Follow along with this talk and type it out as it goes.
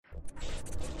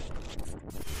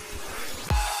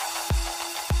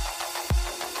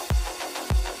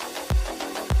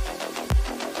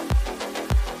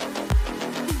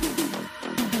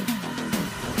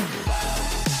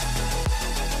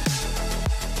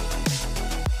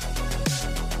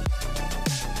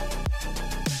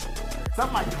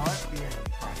Some might call it the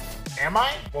Antichrist. Am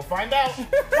I? We'll find out.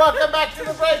 Welcome back to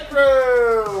the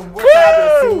Breakroom. We're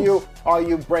happy to see you, all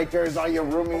you breakers, all your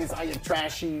roomies, all your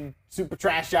trashy, super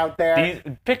trash out there.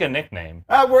 Pick a nickname.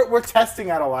 We're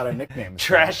testing out a lot of nicknames.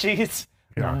 Trashies?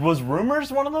 Yeah. Was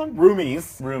Rumors one of them?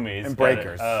 Roomies. And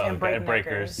breakers. Oh, And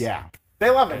breakers. Yeah. They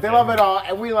love it. They love it all,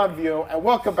 and we love you. And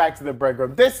welcome back to the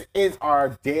Breakroom. This is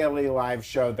our daily live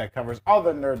show that covers all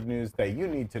the nerd news that you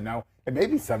need to know, and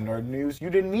maybe some nerd news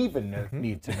you didn't even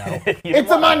need to know.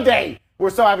 It's a Monday. We're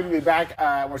so happy to be back.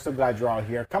 We're so glad you're all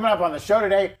here. Coming up on the show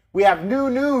today, we have new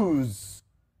news,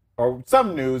 or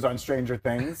some news on Stranger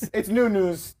Things. It's new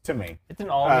news to me.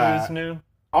 Isn't all news new?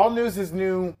 All news is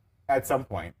new at some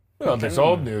point. Well, there's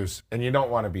old news, and you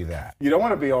don't want to be that. You don't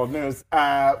want to be old news.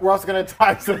 We're also going to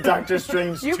talk some Doctor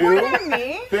Strange 2 You pointed at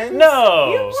me? things.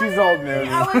 No. She's old news.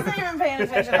 I wasn't even paying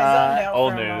attention. I zoned out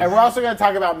Old for a news. moment. And we're also going to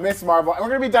talk about Miss Marvel, and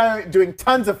we're going to be doing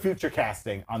tons of future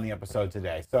casting on the episode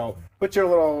today. So put your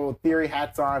little theory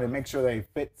hats on and make sure they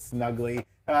fit snugly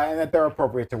and that they're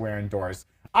appropriate to wear indoors.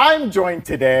 I'm joined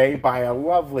today by a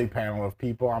lovely panel of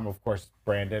people. I'm, of course,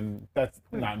 Brandon. That's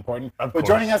not important. But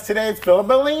joining us today is Philip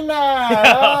Molina.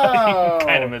 Hello.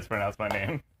 Kind of mispronounced my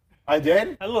name. I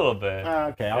did? A little bit.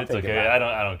 Okay, I'll It's take okay. it back.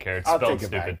 I don't care. It's I'll spelled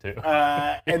take it stupid too.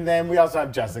 And then we also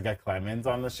have Jessica Clemens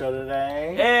on the show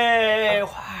today. Hey!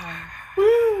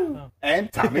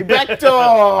 And Tommy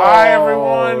Bechtel. Hi,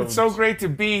 everyone. It's so great to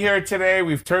be here today.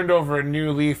 We've turned over a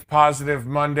new leaf, Positive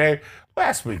Monday.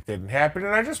 Last week didn't happen,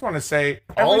 and I just want to say...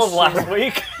 All of last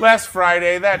week? Last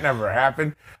Friday, that never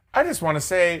happened. I just want to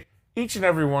say each and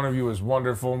every one of you is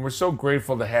wonderful, and we're so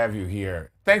grateful to have you here.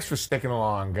 Thanks for sticking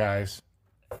along, guys.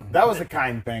 That was a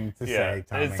kind thing to Yeah. say,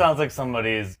 Tommy. It sounds like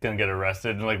somebody's going to get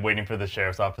arrested and like waiting for the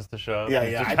sheriff's office to show up. Yeah,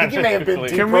 It's yeah. just I think you may have been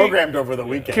quickly- deprogrammed over the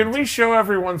weekend. Can we show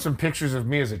everyone some pictures of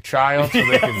me as a child so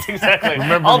they can Exactly.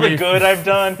 remember All me the good I've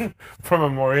done. from a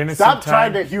more innocent Stop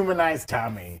trying time? to humanize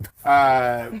Tommy.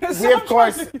 We, of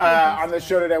course, on the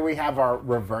show today, we have our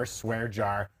reverse swear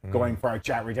jar going for our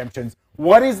chat redemptions.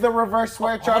 What is the reverse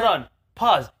swear jar? Hold on.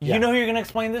 Pause. Yeah. You know who you're going to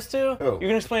explain this to? Who? You're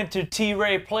going to explain it to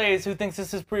T-Ray Plays, who thinks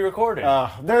this is pre-recorded.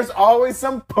 There's always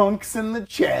some punks in the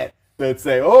chat that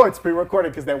say, oh, it's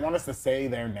pre-recorded because they want us to say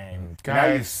their name. Now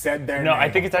you Guys. said their No, name. I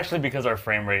think it's actually because our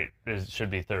frame rate should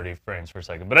be 30 frames per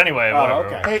second. But anyway, Oh,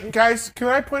 whatever. okay. Hey, guys, can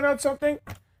I point out something?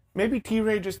 Maybe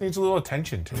T-Ray just needs a little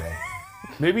attention today.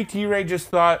 Maybe T-Ray just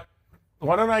thought,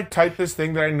 why don't I type this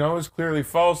thing that I know is clearly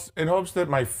false in hopes that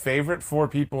my favorite 4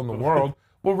 people in the world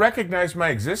will recognize my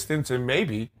existence and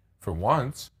maybe, for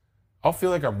once, I'll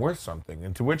feel like I'm worth something.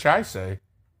 And to which I say,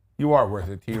 you are worth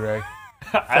it, T-Ray.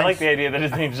 I like the idea that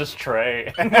his name's just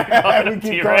Trey. we keep calling him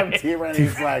T-Ray. T-Ray.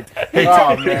 He's like,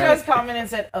 oh, He man. just commented and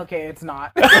said, okay, it's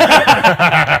not.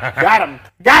 Got him.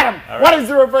 Got him. What is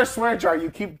the reverse swear jar? You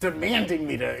keep demanding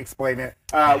me to explain it.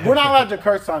 We're not allowed to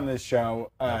curse on this show.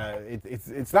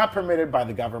 It's not permitted by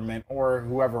the government or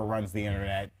whoever runs the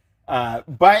internet.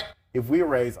 But if we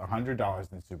raise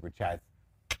 $100 in super chats,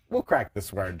 we'll crack the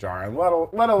swear jar and let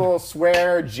a little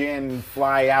swear gin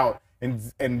fly out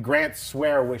and grant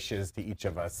swear wishes to each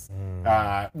of us.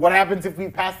 What happens if we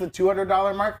pass the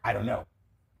 $200 mark? I don't know.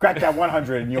 Crack that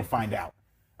 100 and you'll find out.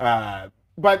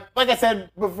 But like I said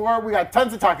before, we got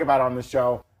tons to talk about on the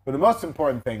show. But the most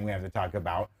important thing we have to talk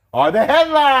about are the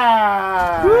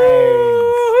headlines.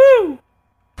 Woo-hoo!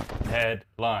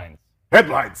 Headlines.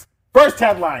 Headlines. First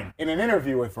headline. In an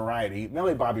interview with Variety,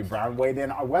 Millie Bobby Brown weighed in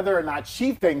on whether or not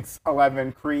she thinks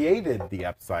 11 created the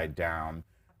Upside Down.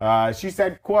 She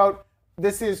said, quote,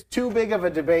 "This is too big of a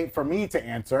debate for me to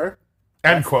answer."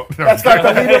 End quote. No, That's not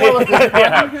the leader of the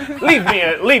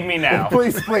Yeah. Leave me now.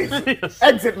 Please,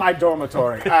 exit my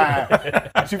dormitory.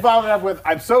 She followed it up with,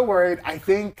 "I'm so worried. I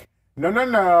think,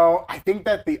 no. I think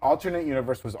that the alternate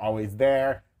universe was always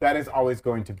there. That is always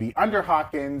going to be under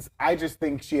Hawkins. I just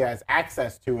think she has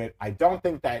access to it. I don't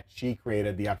think that she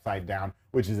created the Upside Down,"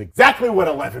 which is exactly what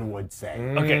 11 would say.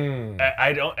 Okay,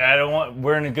 I don't want.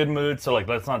 We're in a good mood, so like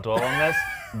let's not dwell on this.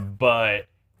 But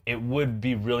it would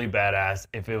be really badass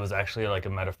if it was actually like a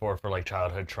metaphor for like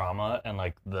childhood trauma and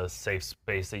like the safe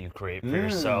space that you create for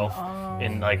yourself.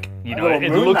 And like A little it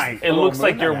Moon looks Knight, a it little looks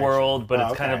like Moon your Knight world, but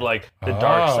action. it's kind of Okay. like the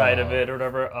dark side of Oh. it or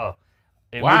whatever. Oh,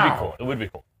 it would Wow. be cool. It would be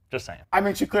cool. Just saying. I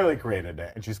mean, she clearly created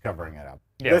it, and she's covering it up.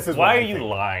 Yeah. This is Why what are I you think.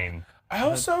 lying?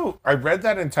 I read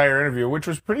that entire interview, which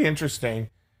was pretty interesting.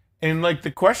 And like the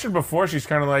question before, she's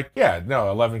kind of like, yeah, no,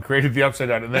 11 created the Upside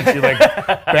Down. And then she like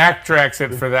backtracks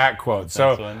it for that quote.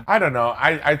 So Excellent. I don't know.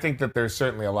 I think that there's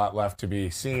certainly a lot left to be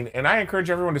seen. And I encourage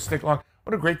everyone to stick along.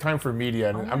 What a great time for media.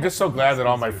 And I'm just so glad that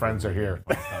all my friends are here.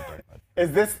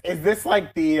 Is this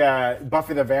like the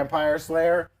Buffy the Vampire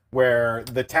Slayer, where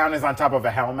the town is on top of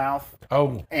a hellmouth.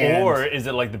 Oh, And Or is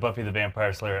it like the Buffy the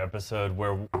Vampire Slayer episode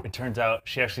where it turns out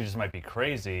she actually just might be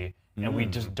crazy and we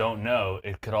just don't know?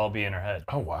 It could all be in her head.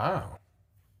 oh wow.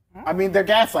 I mean, they're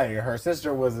gaslighting her. Her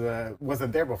sister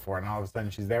wasn't there before, and all of a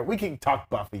sudden she's there. We can talk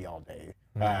Buffy all day.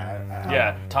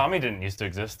 Yeah, Tommy didn't used to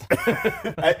exist.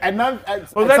 And none,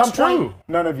 Well, at that's some point, true.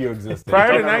 none of you existed. Prior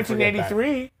to Don't ever forget that.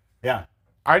 1983, Yeah.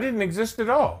 I didn't exist at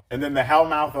all. And then the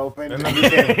hellmouth opened, and then you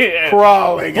Yeah. came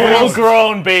crawling Full out.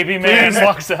 grown baby man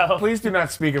walks out. Please do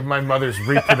not speak of my mother's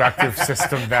reproductive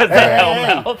system that The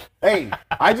way. hellmouth. Hey,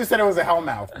 I just said it was a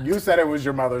hellmouth. You said it was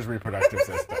your mother's reproductive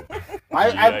system. I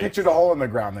Yikes. pictured a hole in the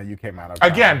ground that you came out of.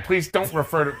 Again, please don't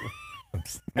refer to.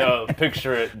 No,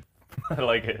 picture it. I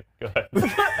like it. Go ahead.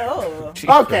 Oh.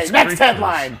 Okay, Jesus next Christ.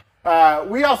 headline.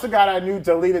 We also got a new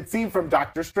deleted scene from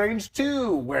Doctor Strange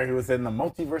 2, where he was in the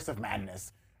Multiverse of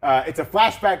Madness. It's a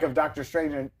flashback of Doctor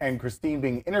Strange and Christine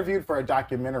being interviewed for a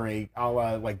documentary, a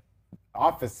la like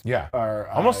Office. Yeah. Or,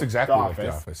 Almost exactly like The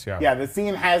Office, yeah. Yeah, the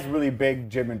scene has really big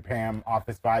Jim and Pam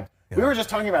Office vibes. We were just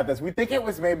talking about this. We think it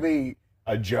was maybe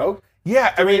a joke.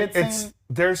 Yeah, I mean, Deleted it's scene.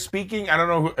 they're speaking. I don't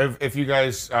know if you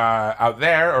guys out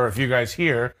there or if you guys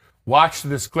here watched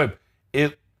this clip.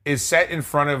 It is set in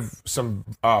front of some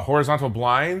horizontal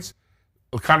blinds,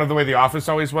 kind of the way The Office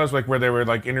always was, like where they were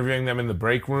like interviewing them in the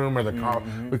break room or the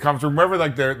conference room, wherever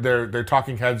like their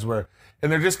talking heads were,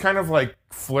 and they're just kind of like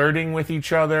flirting with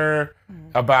each other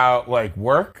about like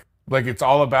work. Like it's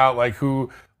all about like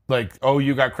who, like, oh,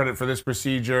 you got credit for this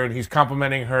procedure, and he's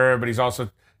complimenting her, but he's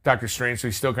also Doctor Strange, so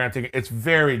he's still kind of thinking it's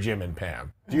very Jim and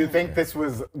Pam. Do you think this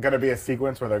was going to be a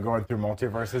sequence where they're going through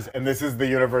multiverses, and this is the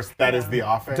universe that is The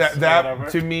Office? or That whatever?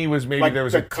 to me was maybe like there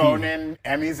was the a key. Conan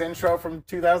Emmys intro from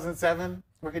 2007,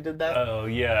 where he did that. Oh,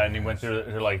 yeah, and he went through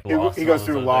like he Lost. he and goes all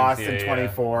through those Lost other and things.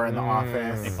 24 and The He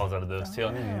Office. falls out of those too.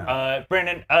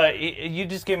 Brandon, you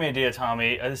just gave me an idea,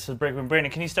 Tommy. This is Breakroom.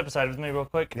 Brandon, can you step aside with me real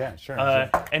quick? Yeah, sure.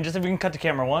 And just if we can cut to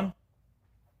camera one.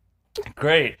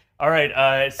 Great. All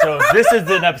right. So this is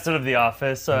an episode of The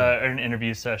Office, an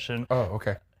interview session. Oh,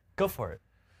 okay. Go for it.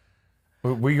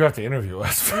 We got to interview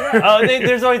us.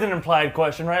 There's always an implied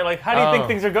question, right? Like, how do you think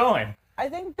things are going? I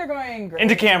think they're going great.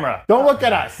 Into camera. Don't look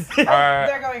at us.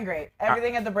 They're going great.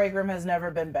 Everything at the break room has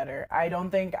never been better. I don't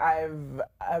think I've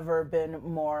ever been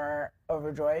more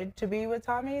overjoyed to be with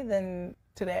Tommy than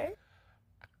today.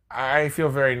 I feel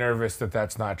very nervous that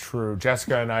that's not true.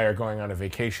 Jessica and I are going on a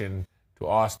vacation to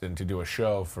Austin to do a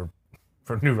show for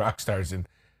New Rockstars, and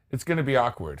it's going to be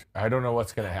awkward. I don't know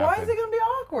what's going to happen. Why is it going to be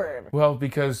awkward? Well,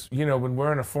 because, when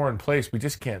we're in a foreign place, we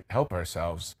just can't help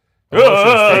ourselves. We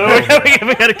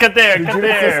gotta cut there. Did Cut you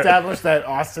there. establish that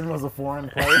Austin was a foreign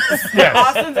place? Yes.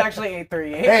 Austin's actually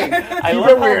 838. Hey, keep love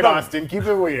it how weird, the- Austin. Keep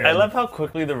it weird. I love how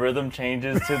quickly the rhythm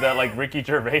changes to that like Ricky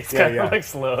Gervais kind yeah. of like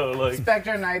slow. Like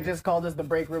Spectre and I just called us the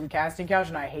break room casting couch,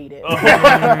 and I hate it.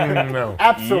 No.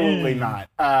 Absolutely not.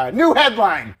 New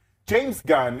headline. James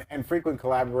Gunn and frequent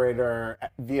collaborator,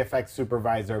 VFX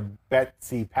supervisor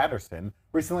Betsy Patterson,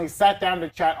 recently sat down to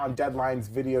chat on Deadline's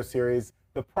video series,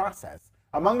 The Process.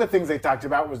 Among the things they talked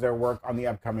about was their work on the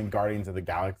upcoming Guardians of the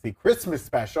Galaxy Christmas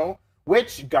special,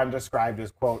 which Gunn described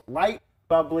as, quote, light,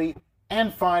 bubbly,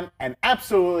 and fun, and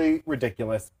absolutely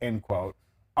ridiculous, end quote.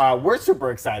 We're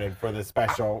super excited for this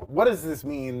special. What does this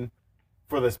mean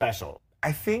for the special?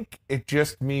 I think it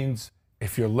just means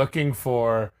if you're looking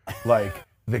for, like,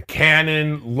 the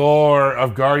canon lore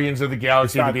of Guardians of the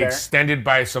Galaxy It's to not be there. extended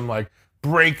by some, like,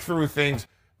 breakthrough things,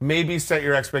 maybe set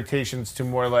your expectations to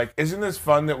more like, isn't this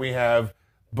fun that we have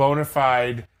bona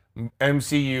fide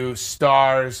MCU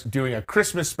stars doing a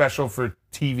Christmas special for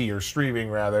TV or streaming,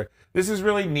 rather? This is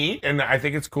really neat, and I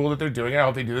think it's cool that they're doing it. I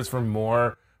hope they do this for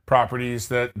more properties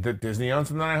that Disney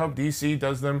owns, and then I hope DC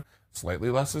does them slightly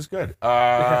less as good.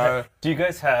 do you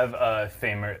guys have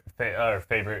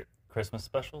favorite Christmas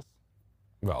specials?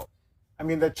 Well, I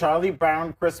mean, the Charlie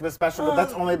Brown Christmas special, but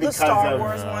that's only because the Star of...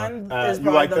 Wars one is you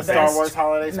probably like the Star best. Wars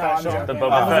holiday No, I'm special? joking. The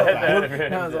Boba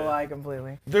Fett. That was a lie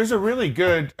completely. there's a really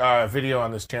good video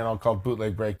on this channel called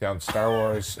Bootleg Breakdown Star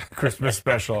Wars Christmas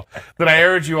Special that I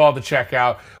urge you all to check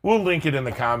out. We'll link it in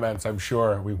the comments. I'm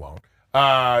sure we won't.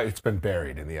 It's been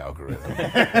buried in the algorithm.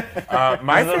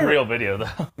 My This is a favorite, real video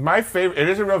though. my favorite. It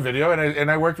is a real video, and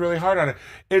I worked really hard on it.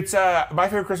 It's my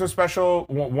favorite Christmas special.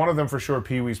 One of them for sure,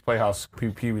 Pee Wee's Playhouse,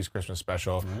 Pee Wee's Christmas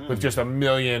Special, with just a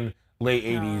million late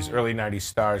 '80s, early '90s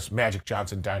stars: Magic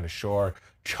Johnson, Dinah Shore,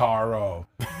 Charo.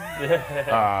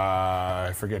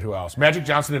 I forget who else. Magic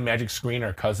Johnson and Magic Screen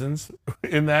are cousins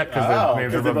in that because Oh, their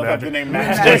names because are they both have the Magic. name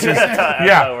Magic.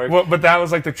 Yeah, well, but that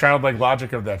was like the childlike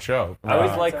logic of that show. I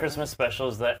always like Christmas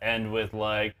specials that end with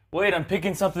like, wait, I'm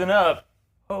picking something up.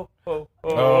 ho, ho,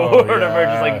 Oh, or whatever,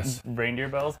 yes. just like reindeer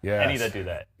bells. Yes. Any that do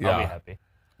that, I'll Yeah. be happy.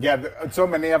 Yeah, so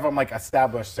many of them like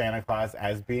establish Santa Claus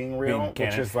as being real, Being which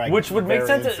canon. is like which would make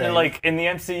very sense. insane. Like in the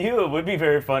MCU, it would be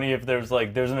very funny if there's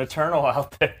an Eternal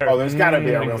out there. Oh, there's got to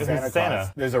be a Like, real this is Santa Santa.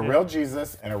 Claus. There's a real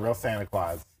Jesus and a real Santa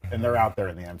Claus, and they're out there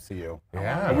in the MCU.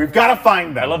 Yeah. And we've got to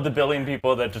find them. I love the billion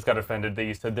people that just got offended that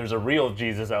you said there's a real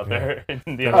Jesus out there in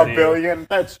the a MCU. billion.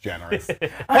 That's generous.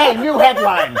 Hey, new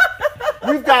headline.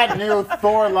 We've got new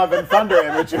Thor: Love and Thunder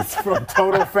images from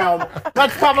Total Film.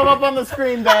 Let's pop them up on the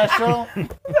screen, Dashiell.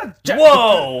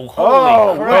 Whoa!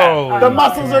 Oh, Holy the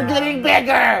muscles are getting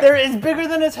bigger. There is bigger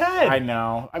than his head. I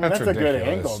know. I mean, That's that's a good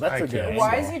ridiculous. angle. That's I a good can't. angle.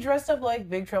 Why is he dressed up like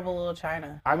Big Trouble in Little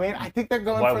China? I mean, I think they're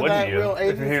going Why for wouldn't that you? real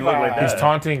If 80s he looked like vibe. that. He's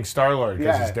taunting Star-Lord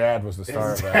because Yeah. his dad was the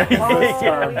star of He's that. the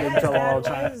star of Oh, Big Trouble in Little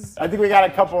China. I think we got a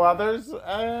couple others.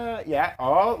 Yeah.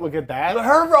 Oh, look at that.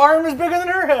 Her arm is bigger than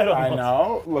her head. I Almost.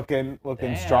 know.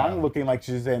 Looking Damn. strong. Looking like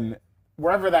she's in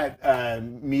wherever that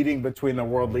meeting between the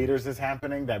world leaders is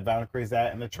happening. That Valkyrie's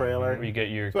at in the trailer. Where you get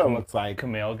your That's what it looks like.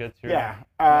 Camille gets your Yeah.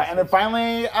 And then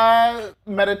finally,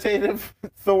 meditative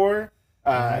Thor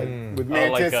with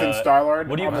Mantis and Star-Lord.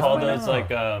 What do you on this call one.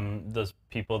 those those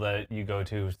people that you go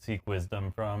to seek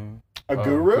wisdom from? A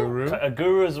guru? A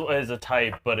guru is a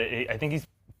type, but I think he's The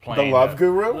playing love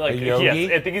guru? Like A yogi?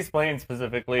 yes, I think he's playing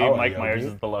specifically. Oh, a Mike yogi? Myers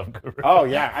is the love guru. Oh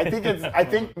yeah, I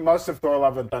think most of Thor: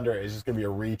 Love and Thunder is just gonna be a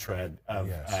retread of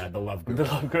Yes. the Love Guru.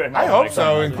 The love guru. I hope Mike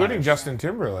so, Myers. including Justin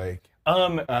Timberlake.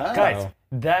 Guys,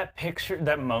 that picture,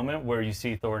 that moment where you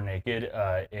see Thor naked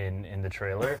in the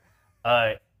trailer,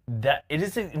 that it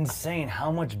is insane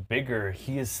how much bigger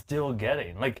he is still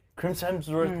getting. Like Chris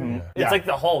Hemsworth, it's Yeah. like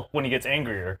the Hulk when he gets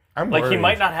angrier. I'm like he worried.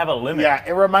 might not have a limit. Yeah,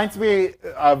 it reminds me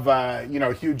of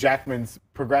Hugh Jackman's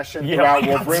progression Yeah, throughout he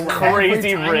got Wolverine.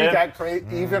 crazy Every time ripped. he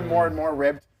got even more and more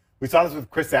ripped. We saw this with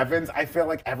Chris Evans. I feel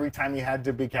like every time he had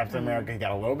to be Captain America, he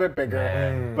got a little bit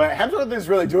bigger. But Hemsworth is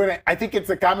really doing it. I think it's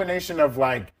a combination of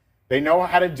like they know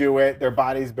how to do it, their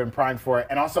body's been primed for it,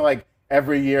 and also like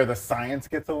every year the science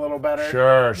gets a little better.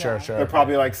 Sure. They're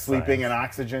probably like sleeping in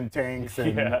oxygen tanks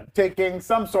and Yeah. taking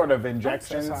some sort of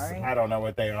injections. sorry. I don't know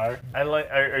what they are.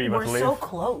 Are you about We're to leave? so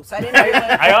close. I didn't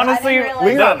realize. I honestly, didn't realize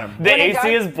Lean on him. the When it AC got-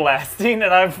 is blasting,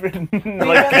 and I've been we like were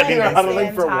like getting You're this huddling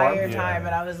the for warmth. entire time,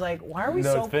 and I was like, "Why are we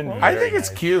No, so it's been close?" I very think it's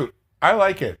nice. cute. I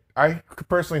like it. I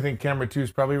personally think camera 2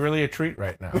 is probably really a treat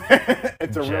right now.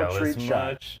 It's a real jealous treat shot.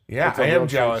 much. Yeah, It's a I real am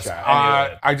treat jealous.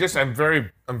 shot.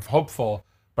 I'm hopeful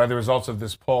by the results of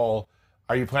this poll.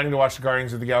 Are you planning to watch the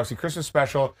Guardians of the Galaxy Christmas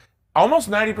special? Almost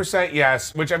 90%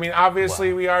 yes, which I mean,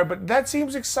 obviously we are, but that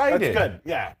seems exciting. That's good.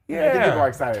 Yeah. I think Yeah. people are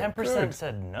excited. 10%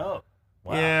 said no.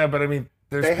 Wow. Yeah, but I mean,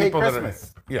 there's They hate people Christmas.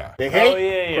 that are, yeah. They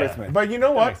hate yeah. Christmas. But you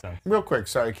know what? makes sense. Real quick,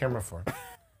 sorry, camera 4.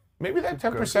 Maybe that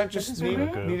 10% just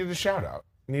needed a shout out.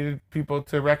 Needed people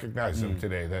to recognize them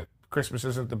today that Christmas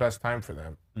isn't the best time for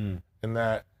them. And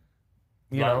that,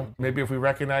 you know, maybe if we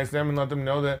recognize them and let them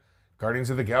know that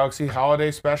Guardians of the Galaxy holiday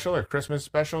special or Christmas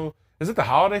special. Is it the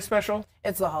holiday special?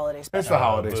 It's the holiday It's special. the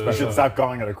holiday boo. We special. should stop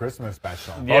calling it a Christmas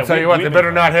special. Yeah, I'll tell you what, they we've better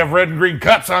been- not have red and green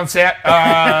cups on set.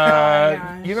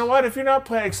 gosh. You know what? If you're not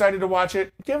excited to watch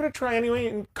it, give it a try anyway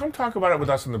and come talk about it with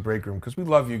us in the break room because we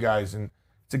love you guys and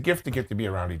it's a gift to get to be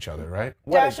around each other, right?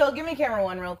 Dashiell, give me camera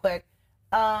 1 real quick.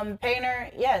 Painter,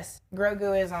 yes,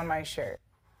 Grogu is on my shirt.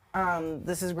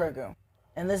 This is Grogu,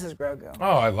 and this is Grogu.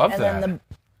 Oh, I love And that. then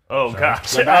Oh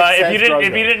gosh. The back If says you didn't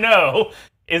Grogu. know,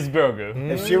 is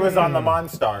Grogu. If she was on the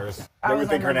Monstars, they was would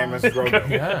think on her the name is Grogu.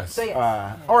 Yes. so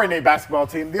yes. Or any basketball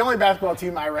team. The only basketball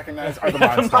team I recognize are the Oh,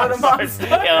 Monstars. the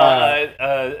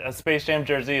monster. A Space Jam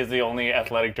jersey is the only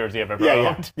athletic jersey I've ever Yeah,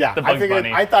 owned. yeah. The I Bugs figured.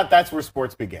 Bunny. I thought that's where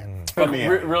sports began. For me,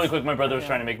 Really quick, my brother was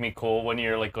trying to make me cool one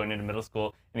year, like going into middle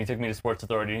school, and he took me to Sports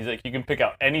Authority, and he's like, "You can pick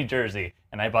out any jersey,"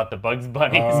 and I bought the Bugs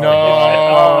Bunny.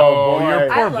 Oh, boy.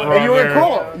 your I poor love brother. And you were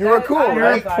cool. You were That- cool, I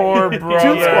right? love Poor that. brother.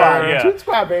 Toot Squad. Yeah. Toot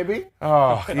Squad, baby.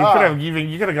 Oh,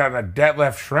 you could have gotten a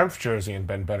Detlef Schrempf jersey and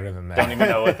been better than Don't that. even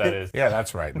know what that is. Yeah,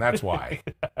 that's right, and that's why.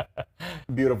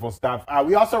 Beautiful stuff.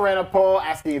 We also ran a poll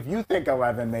asking if you think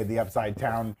 11 made the Upside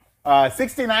Down.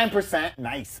 69%,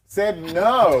 nice, said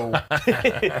no.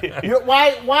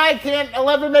 Why can't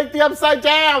 11 make the Upside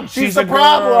Down? She's the a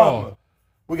problem. girl.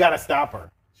 We got to stop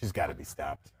her. She's got to be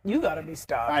stopped. You gotta be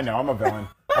stopped. I know, I'm a villain.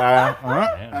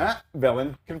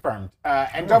 Villain confirmed.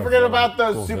 And don't forget about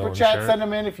those Cool super villain chats. shirt. Send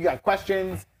them in if you got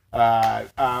questions.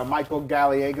 Michael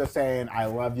Gallego saying, I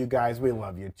love you guys. We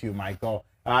love you too, Michael.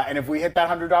 And if we hit that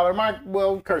 $100 mark,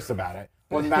 we'll curse about it.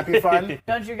 Wouldn't that be fun?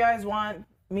 Don't you guys want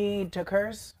me to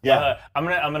curse? Yeah. I'm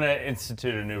gonna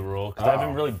institute a new rule because I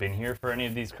haven't really been here for any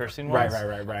of these cursing Right,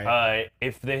 ones. right.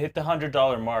 If they hit the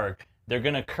 $100 mark, they're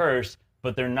gonna curse,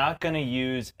 but they're not going to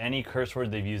use any curse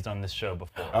word they've used on this show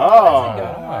before. Oh,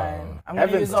 Good one. I'm gonna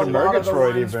Heavens use to a lot of the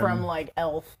Murgatroyd ones even. from like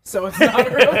Elf, so it's not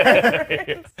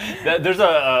really. There's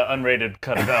a unrated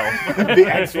cut of Elf. the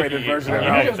X-rated version of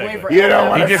Yeah, Elf. Just wait for You don't Elf.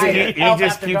 wanna He just, see he, it. he Elf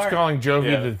just After keeps Dark. calling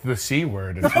Jovi Yeah. the C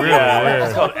word. It's really It's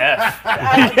weird. called F.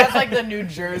 That's like the New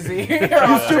Jersey. Stupid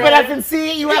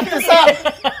FNC, you have this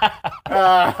up.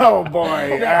 Oh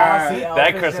boy.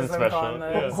 That Christmas special.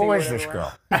 Yeah. Who is this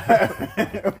girl?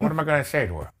 What am I going to say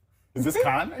to her? Is this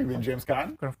Khan? You mean James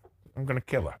Khan? I'm going to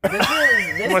kill her. This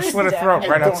I'm going to is slit her throat definitely-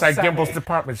 right don't outside say Gimbel's it.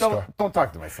 department store. Don't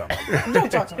talk to my son like that. Don't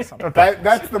talk to my son.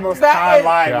 That's the most That Khan is-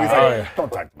 line. Yeah, He's oh, like, yeah.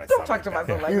 don't talk to my son. Don't talk to my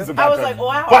son like He's this. about I was to like, wow,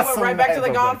 I bust went some right back to The heads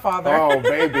open. Godfather. Oh,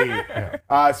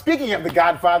 baby. Speaking of The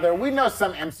Godfather, we know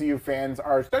some MCU fans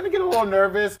are starting to get a little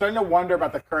nervous, starting to wonder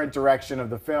about the current direction of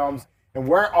the films and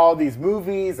where all these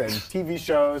movies and TV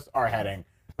shows are heading.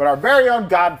 But our very own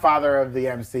Godfather of the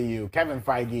MCU, Kevin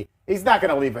Feige, he's not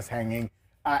going to leave us hanging.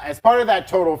 As part of that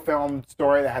total film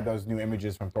story that had those new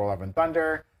images from Thor: Love and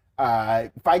Thunder,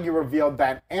 Feige revealed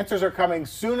that answers are coming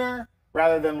sooner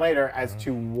rather than later as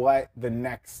to what the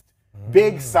next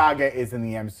big saga is in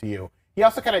the MCU. He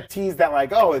also kind of teased that,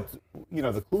 like, oh, it's, you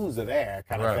know, the clues are there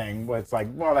kind of Right. thing. But it's like,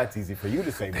 well, that's easy for you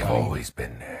to say, They've buddy. always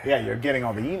been there. Yeah, you're getting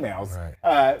all the emails.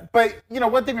 Right. But, you know,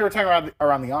 one thing we were talking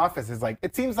around the office is, like,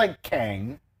 it seems like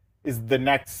Kang is the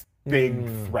next big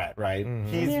threat, right?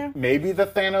 He's maybe the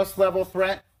Thanos level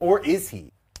threat, or is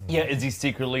he? Yeah, is he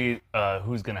secretly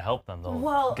who's going to help them? They'll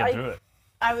Well, get through it.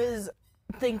 I was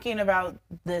thinking about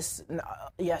this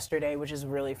yesterday, which is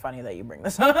really funny that you bring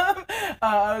this up.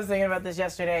 I was thinking about this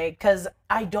yesterday because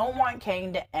I don't want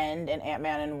Kang to end in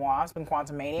Ant-Man and Wasp and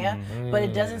Quantumania, but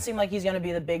it doesn't seem like he's going to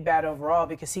be the big bad overall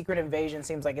because Secret Invasion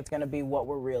seems like it's going to be what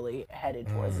we're really headed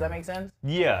towards. Does that make sense?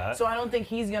 Yeah. So I don't think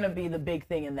he's going to be the big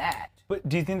thing in that. But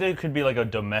do you think there could be like a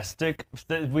domestic?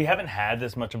 We haven't had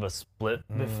this much of a split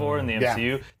before in the Yeah.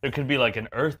 MCU. There could be like an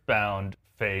Earthbound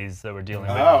phase that we're dealing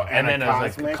with, Oh, and and then a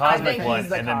there's like a cosmic? I cosmic think one, he's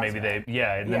the and then maybe cosmic. then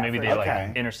Yeah, maybe for they sure. like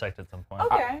Okay. intersect at some point.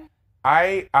 Okay.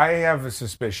 I have a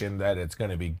suspicion that it's going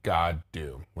to be God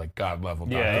Doom, like God level.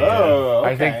 Yeah, God yeah. Doom. Oh, okay.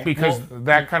 I think because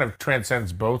that kind of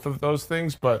transcends both of those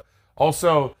things, but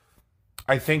also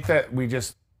I think that we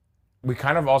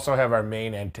kind of also have our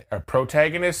main our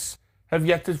protagonists have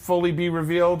yet to fully be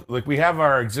revealed. Like we have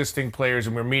our existing players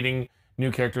and we're meeting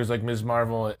new characters like Ms.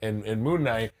 Marvel and Moon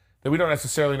Knight that we don't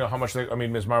necessarily know how much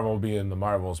Ms. Marvel will be in the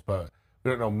Marvels, but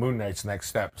we don't know Moon Knight's next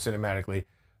step cinematically.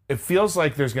 It feels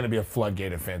like there's going to be a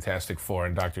floodgate of Fantastic Four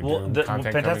and Doctor Well, Doom the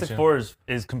content Fantastic coming Four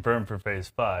is confirmed for Phase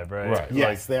 5, right? Right.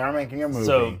 Yes, they are making a movie.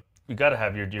 So you got to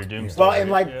have your Doom well, story.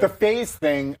 and like Yeah. the phase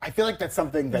thing, I feel like that's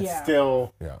something that's Yeah.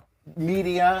 still soon. Yeah.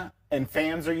 media and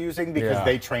fans are using because Yeah.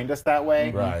 they trained us that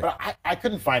way. Right. But I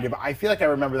couldn't find it. But I feel like I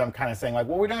remember them kind of saying like,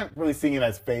 well, we're not really seeing it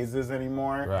as phases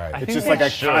anymore. Right. I It's think just they like a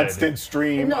should. constant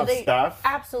stream of they stuff.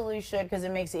 absolutely should because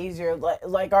it makes it easier.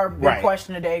 Like our big Right.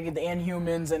 question today, the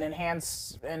Inhumans and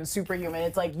Enhance and Superhuman.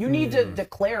 It's like you need to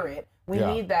declare it. We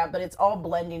Yeah. need that, but it's all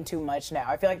blending too much now.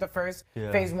 I feel like the first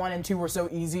phase 1 and 2 were so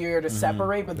easier to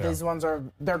separate, but these ones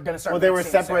they're gonna start. Well, they were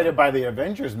mixing separated soon. by the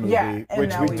Avengers movie, Yeah, and which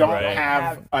now we we don't don't have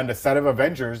have- on a set of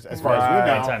Avengers as far Right. as we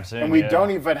know. Anytime soon, and we yeah.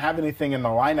 don't even have anything in the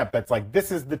lineup that's like,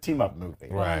 this is the team up movie.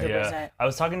 Right. 100%. Yeah, I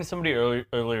was talking to somebody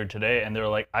earlier today, and they were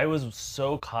like, I was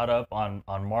so caught up on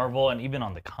Marvel and even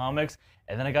on the comics,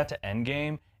 and then I got to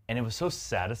Endgame, and it was so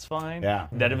satisfying Yeah.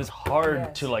 that it was hard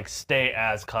Yes. to like stay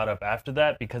as caught up after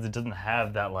that because it doesn't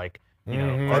have that like you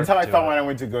know. That's arc how I to felt it. when I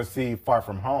went to go see Far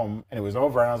From Home and it was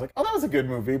over, and I was like, "Oh, that was a good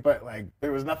movie," but like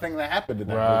there was nothing that happened in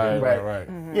that Right, movie. right.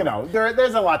 Mm-hmm. You know,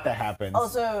 there's a lot that happens.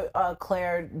 Also,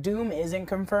 Claire, Doom isn't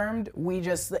confirmed. We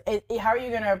just, how are you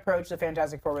going to approach the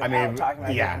Fantastic Four I without mean, talking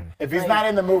about yeah, Doom? if he's Like, not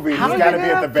in the movie, he's How are got to you be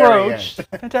at gonna the very approach end.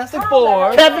 Fantastic How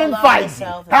Four. the Kevin Hold on, Feige,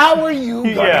 myself. how are you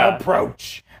gonna Yeah.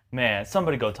 approach? Man,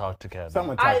 somebody go talk to Kevin.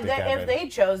 Someone talk to Kevin. If they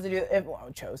chose to do,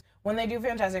 when they do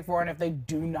Fantastic Four, and if they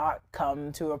do not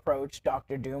come to approach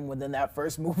Doctor Doom within that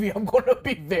first movie, I'm going to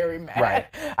be very mad. Right.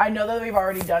 I know that we've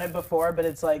already done it before, but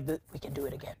it's like we can do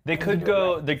it again. They We can could do it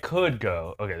go. right. They could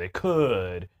go. Okay, they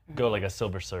could go like a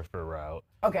Silver Surfer route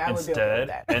Okay, I would be okay with instead,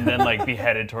 that. and then like be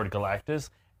headed toward Galactus,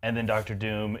 and then Doctor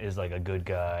Doom is like a good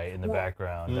guy in the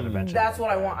background that eventually. That's goes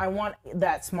what I bad. want. I want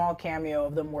that small cameo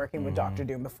of them working with Doctor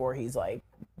Doom before he's like.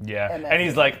 Yeah, and and, then-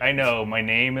 he's like, I know my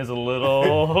name is a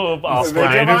little off. They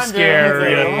kind come of on, scary.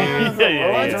 dude. Yeah, It's yeah, a yeah,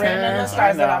 little yeah. It's written in the intense.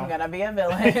 stars that I I'm know. gonna be a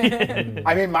villain.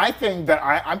 I mean, my thing that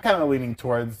I'm kind of leaning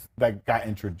towards that got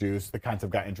introduced, the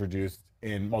concept got introduced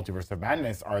in Multiverse of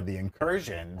Madness, are the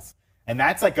incursions And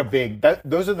that's like a big.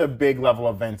 Those are the big level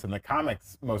events in the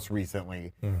comics most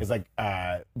recently. Is like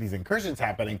these incursions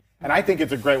happening, and I think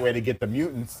it's a great way to get the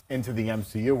mutants into the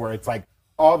MCU, where it's like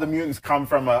all the mutants come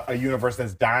from a universe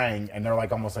that's dying, and they're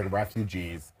like almost like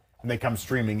refugees, and they come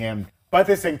streaming in. But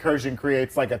this incursion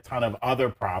creates like a ton of other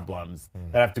problems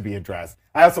that have to be addressed.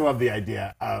 I also love the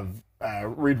idea of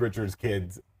Reed Richards'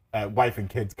 kids, wife and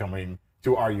kids coming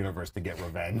to our universe to get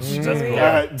revenge.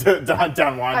 That's cool. To hunt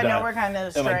down Wanda. I know we're kind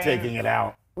of and like taking it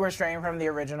out. We're straying from the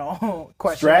original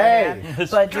question. Stray.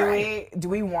 But do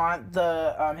we want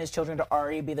the his children to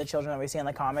already be the children that we see in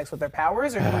the comics with their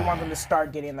powers, or do we want them to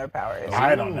start getting their powers?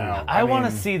 I don't know. I want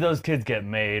to see those kids get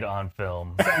made on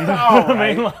film. Okay,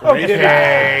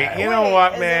 you know Wait,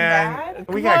 what, is it man?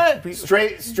 bad? We got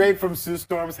Straight from Sue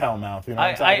Storm's Hellmouth. You know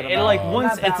what I'm talking it about? like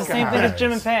once Not it's the that same thing as guys.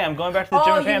 Jim and Pam. Going back to the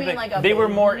Jim Oh, and you Pam mean thing, like a they were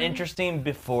baby? more interesting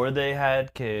before they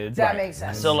had kids. That makes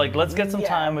sense. So like, let's get some Yeah.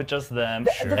 time with just them,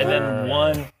 and then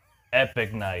one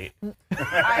epic night.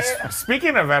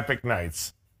 Speaking of epic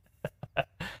nights, I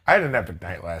had an epic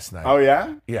night last night. Oh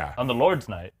yeah. Yeah, On the Lord's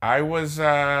night. I was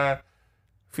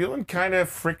feeling kind of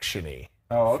frictiony.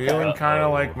 Oh okay. Feeling kind of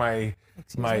Uh-oh. like my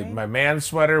man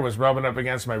sweater was rubbing up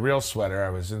against my real sweater. I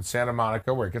was in Santa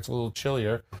Monica where it gets a little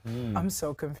chillier. I'm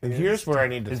so confused. And here's where I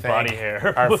need to His thank body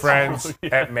hair our was friends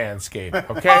really- at Manscaped.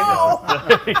 Okay.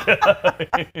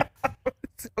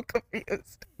 So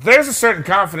confused. There's a certain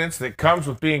confidence that comes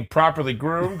with being properly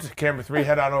groomed. Camera 3,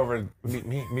 head on over and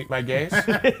meet my gaze.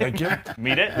 Thank you.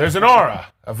 Meet it. There's an aura,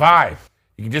 a vibe.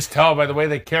 You can just tell by the way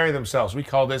they carry themselves. We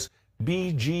call this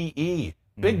BGE,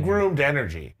 big groomed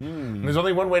energy. And there's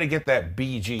only one way to get that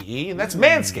BGE, and that's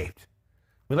Manscaped.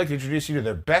 We'd like to introduce you to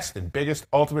their best and biggest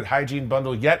ultimate hygiene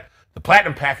bundle yet, the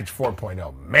Platinum Package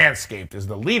 4.0. Manscaped is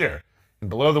the leader in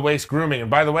below-the-waist grooming. And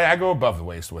by the way, I go above the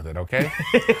waist with it, okay?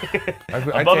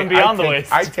 Above and beyond the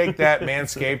waist. I take that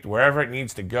Manscaped wherever it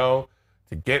needs to go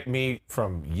to get me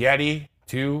from Yeti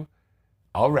to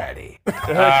already. No,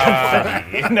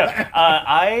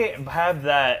 I have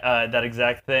that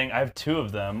exact thing. I have two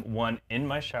of them, one in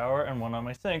my shower and one on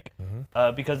my sink,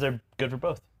 because they're good for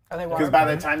both. Are they Because by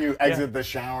the time you exit the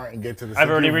shower and get to the I've sink,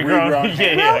 already you've regrown.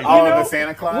 Yeah. all You of know, the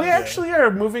Santa Claus. We actually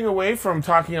are moving away from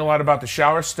talking a lot about the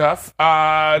shower stuff.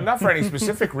 Not for any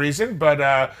specific reason,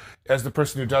 but as the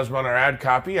person who does run our ad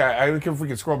copy, I think if we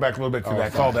could scroll back a little bit to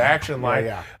that call to action line.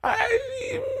 Yeah.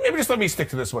 Maybe just let me stick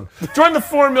to this one. Join the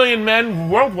 4 million men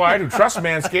worldwide who trust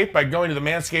Manscaped by going to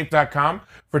themanscaped.com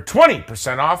for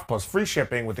 20% off plus free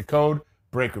shipping with the code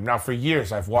Breakroom. Now, for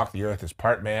years, I've walked the earth as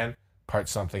part man, part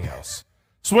something else.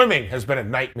 Swimming has been a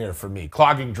nightmare for me,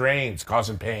 clogging drains,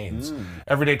 causing pains.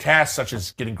 Everyday tasks such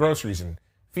as getting groceries and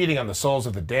feeding on the souls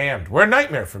of the damned were a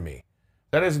nightmare for me.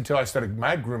 That is until I started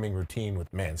my grooming routine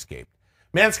with Manscaped.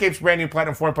 Manscaped's brand new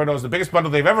Platinum 4.0 is the biggest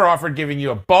bundle they've ever offered, giving you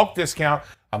a bulk discount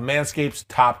on Manscaped's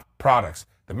top products.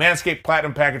 The Manscaped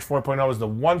Platinum Package 4.0 is the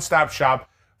one-stop shop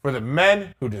for the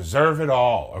men who deserve it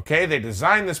all, okay? They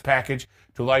designed this package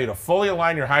to allow you to fully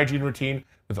align your hygiene routine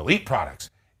with elite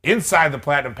products. Inside the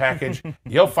Platinum Package,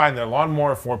 you'll find their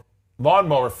Lawnmower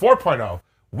 4.0,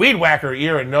 Weed Whacker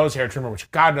ear and nose hair trimmer,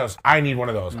 which God knows I need one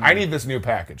of those. I need this new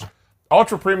package.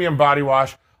 Ultra Premium Body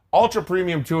Wash, Ultra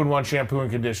Premium 2-in-1 Shampoo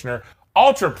and Conditioner,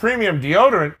 Ultra Premium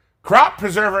Deodorant, Crop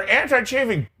Preserver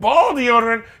Anti-Chafing Ball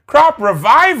Deodorant, Crop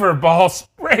Reviver Ball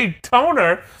Spray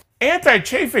Toner,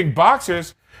 Anti-Chafing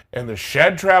Boxers, and the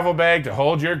Shed Travel Bag to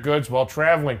hold your goods while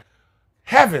traveling.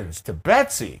 Heavens to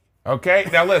Betsy. Okay,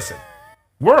 now listen.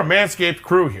 We're a Manscaped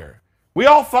crew here. We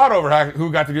all fought over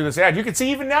who got to do this ad. You can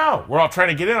see even now, we're all trying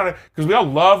to get in on it because we all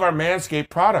love our Manscaped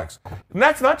products. And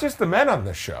that's not just the men on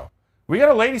this show. We got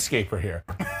a ladyscaper here.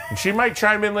 And she might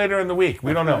chime in later in the week.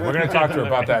 We don't know. We're going to talk to her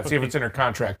about that, see if it's in her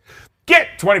contract.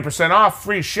 Get 20% off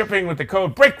free shipping with the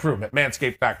code Breakroom at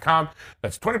manscaped.com.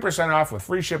 That's 20% off with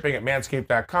free shipping at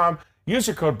manscaped.com. Use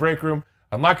your code Breakroom.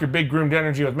 Unlock your big groomed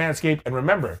energy with Manscaped. And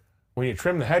remember, when you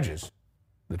trim the hedges,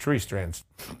 the tree strands.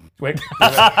 Wait.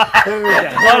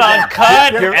 Hold on,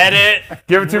 cut, edit.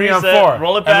 Give it to me on reset, 4.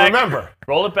 Roll it back. And remember,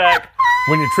 Roll it back.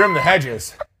 when you trim the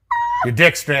hedges, your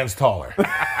dick strands taller.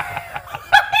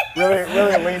 Really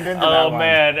leaned into that Oh one.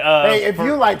 man. Hey, if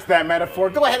you liked that metaphor,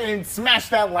 go ahead and smash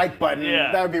that like button.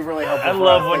 Yeah. That would be really helpful. I for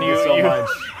love us. when Thank you so much.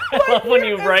 I love when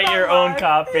you write your own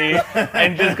copy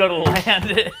and just go to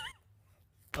land it.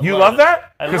 You love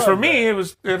that? I Because for love me,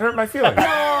 it hurt my feelings.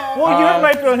 Well, you hurt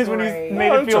my feelings when you great. made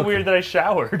No, it it's feel okay. weird that I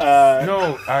showered.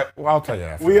 No, I'll tell you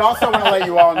after. We also want to let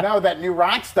you all know that New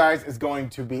Rockstars is going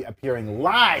to be appearing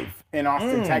live in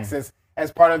Austin, Texas, as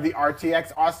part of the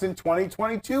RTX Austin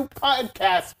 2022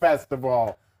 Podcast Festival,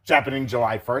 which is happening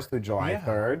July 1st through July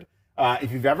 3rd.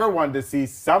 If you've ever wanted to see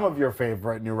some of your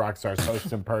favorite New Rock Stars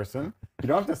host in person, you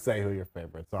don't have to say who your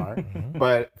favorites are,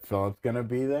 but Philip's gonna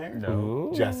be there.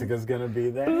 Ooh. Jessica's gonna be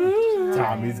there.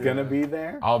 Tommy's gonna be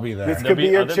there. I'll be there. This could be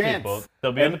your other chance. people.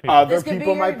 There'll be And other people. other This could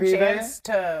people be might your be there. chance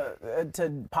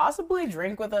to possibly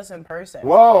drink with us in person.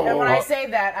 Whoa. And when I say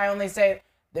that, I only say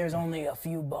there's only a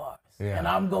few bars, and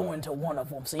I'm going to one of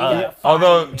them. So you gotta find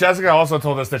Although me. Jessica also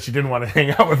told us that she didn't want to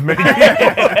hang out with many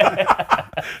people,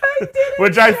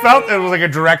 which I felt it was like a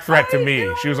direct threat to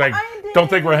me. She was like, "Don't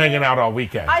think we're hanging out all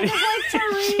weekend." I just like to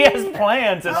read. She has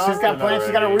plans. She's got plans.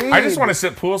 She's got to read. I just want to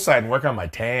sit poolside and work on my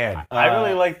tan. I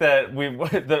really like that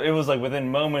it was like within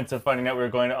moments of finding out we were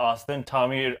going to Austin,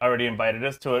 Tommy had already invited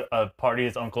us to a party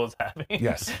his uncle is having.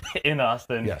 Yes. In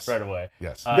Austin. Yes. Right away.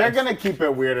 Yes. They're gonna keep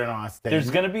it weird in Austin.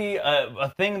 There's going to be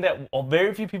a thing that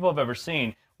very few people have ever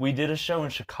seen. We did a show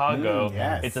in Chicago.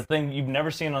 Yes. It's a thing you've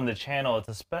never seen on the channel. It's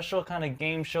a special kind of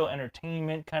game show,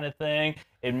 entertainment kind of thing.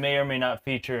 It may or may not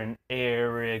feature an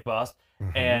Eric Boss.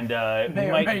 And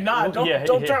May or may not.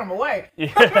 Don't turn them away.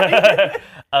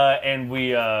 And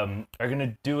we are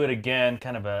gonna do it again,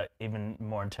 kind of a even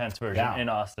more intense version in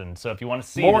Austin. So if you want to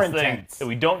see More this thing intense. that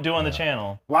we don't do on the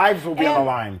channel, Lives will be on the And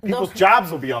line. the- People's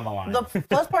jobs will be on the line. The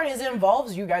plus part is it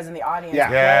involves you guys in the audience Yeah.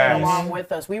 playing Yes. along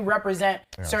with us. We represent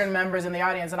certain members in the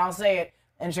audience, and I'll say it.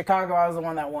 In Chicago, I was the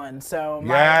one that won. So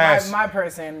my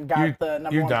person got the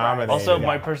number you one prize. dominated. also Yeah.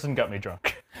 my person got me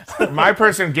drunk. My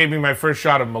person gave me my first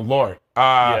shot of Malort.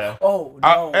 Yeah. Oh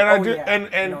no! And I oh, do, yeah.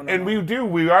 and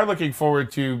we are looking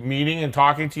forward to meeting and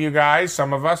talking to you guys.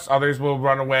 Some of us, others will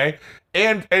run away.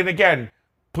 And again,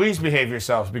 please behave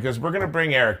yourselves because we're gonna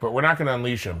bring Eric, but we're not gonna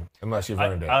unleash him unless you've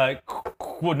earned it.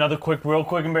 Another real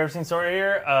quick embarrassing story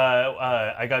here.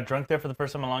 I got drunk there for the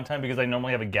first time in a long time because I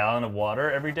normally have a gallon of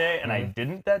water every day, and I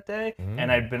didn't that day,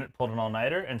 and I'd been pulled an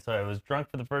all-nighter, and so I was drunk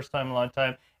for the first time in a long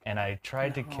time, and I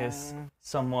tried to kiss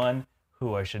someone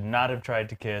who I should not have tried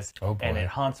to kiss, Oh, boy. and it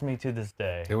haunts me to this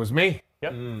day. It was me.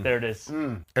 Yep, there it is.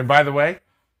 And by the way,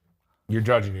 you're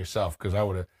judging yourself because I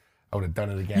would have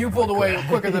done it again. You if pulled I away could.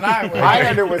 quicker than I would. I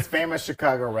heard it was famous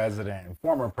Chicago resident and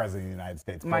former president of the United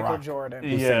States, Michael Barack. Jordan.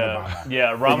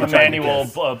 Yeah, Rahm You tried to Emanuel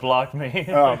kiss. blocked me.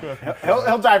 Oh,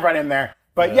 he'll dive right in there.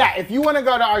 But yeah, if you want to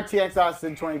go to RTX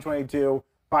Austin 2022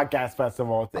 Podcast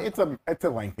Festival, it's a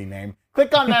lengthy name.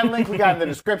 Click on that link we got in the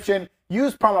description.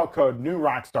 Use promo code New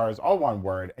Rockstars, all one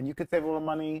word, and you could save a little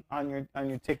money on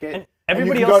your ticket. And And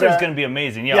you everybody can else go is to- going to be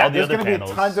amazing. Yeah, All the there's other going to be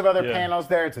panels. tons of other Yeah. panels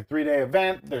there. It's a 3-day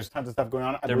event. There's tons of stuff going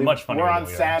on. They're much funnier We're than on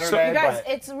we are. Saturday. You guys, but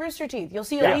it's Rooster Teeth. You'll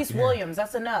see Yeah. Elise Williams.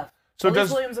 That's enough. So Elise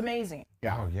does- Williams amazing.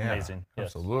 yeah. Oh yeah, Amazing, yes.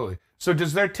 absolutely. So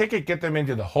does their ticket get them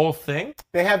into the whole thing?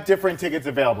 They have different tickets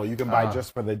available. You can buy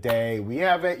just for the day we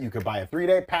have it. You could buy a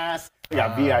 3-day pass. We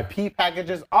got VIP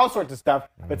packages, all sorts of stuff.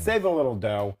 But save a little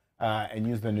dough and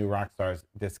use the New Rockstars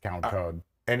discount code.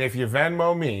 And if you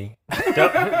Venmo me,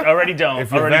 Already don't.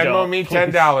 if you already Venmo don't. me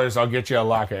 $10, I'll get you a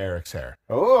lock of Eric's hair.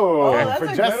 Oh, that's for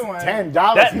a just good one. $10. He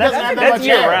doesn't That's have that much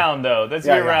year hair. round though. That's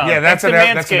Yeah, year yeah. round. Yeah, that's an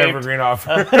Manscaped. evergreen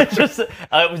offer.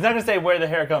 I was not gonna say where the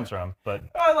hair comes from, but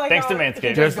I like thanks how to it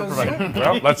Manscaped. just Just goes-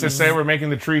 well, let's just say we're making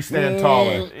the tree stand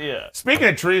taller. Yeah. Speaking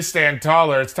of trees stand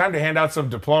taller, it's time to hand out some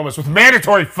diplomas with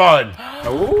mandatory fun.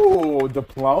 Ooh,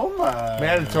 diploma.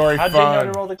 Mandatory How'd they know fun.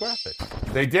 to roll the graphic?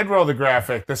 They did roll the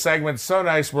graphic. The segment's so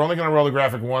nice. We're only going to roll the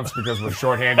graphic once because we're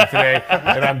shorthanded today,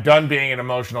 and I'm done being an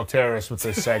emotional terrorist with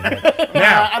this segment.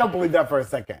 Now, I don't believe that for a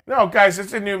second. no, guys,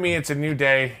 it's a new me. It's a new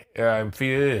day. I'm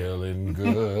feeling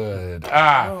good.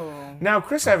 Now,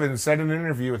 Chris Evans said in an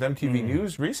interview with MTV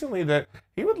News recently that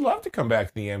he would love to come back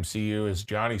to the MCU as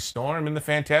Johnny Storm in the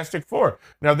Fantastic Four.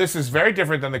 Now, this is very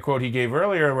different than the quote he gave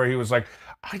earlier where he was like,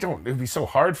 it would be so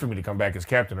hard for me to come back as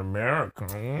Captain America.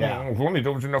 Yeah. If only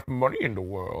there was enough money in the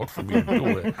world for me to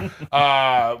do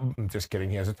it. Just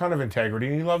kidding. He has a ton of integrity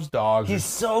and he loves dogs. He's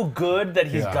so good that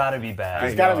he's Yeah. got to be bad.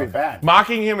 It's got to be bad.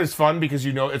 Mocking him is fun because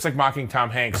it's like mocking Tom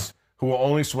Hanks, who will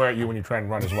only swear at you when you try and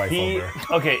run his wife over.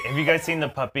 Okay, have you guys seen the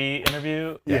puppy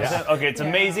interview? Yes. with him? Okay, it's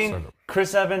amazing.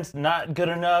 Chris Evans, not good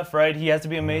enough, right? He has to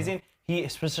be amazing. He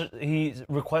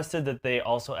requested that they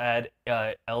also add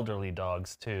elderly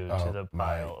dogs to the my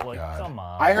pile. Like, God. come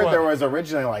on. I heard there was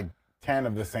originally like 10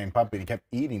 of the same puppy. He kept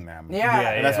eating them.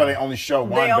 Yeah. And that's why they only show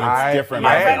one, They but all- it's different.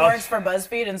 My I- friend works for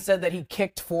BuzzFeed and said that he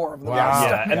kicked 4 of them. Wow.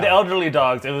 Yeah, and the elderly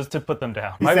dogs, it was to put them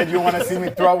down. He said, you want to see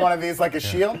me throw one of these like a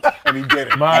shield? And he did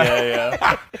it.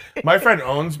 Yeah. My friend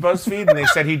owns BuzzFeed, and they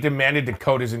said he demanded to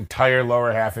coat his entire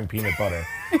lower half in peanut butter.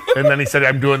 And then he said,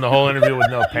 I'm doing the whole interview with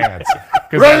no pants.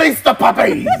 Release the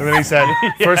puppies! And then he said,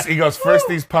 first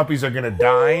these puppies are going to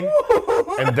dine,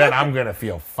 and then I'm going to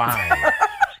feel fine.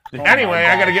 Anyway,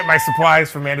 I got to get my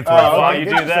supplies for mandatory Oh, fun. you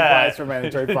Get do your that. supplies for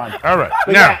mandatory fun. All right.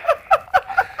 But Now,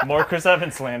 More Chris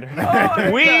Evans slander.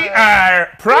 We are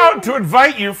proud to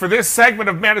invite you for this segment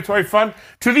of Mandatory Fun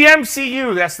to the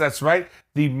MCU. That's right,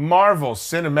 the Marvel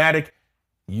Cinematic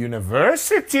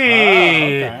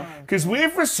University. Because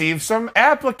we've received some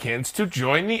applicants to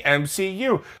join the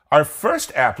MCU. Our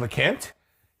first applicant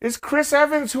is Chris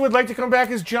Evans, who would like to come back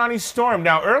as Johnny Storm.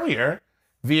 Now, earlier,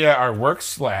 via our work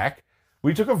Slack,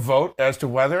 we took a vote as to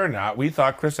whether or not we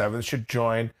thought Chris Evans should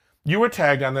join. You were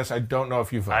tagged on this. I don't know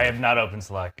if you voted. I have not opened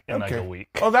Slack in like a week.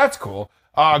 Oh, that's cool.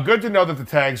 Good to know that the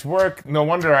tags work. No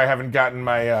wonder I haven't gotten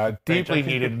my deeply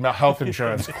needed health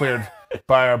insurance cleared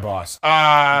by our boss.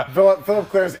 Philip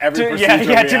clears every procedure.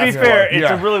 Yeah, to be ask fair, for. it's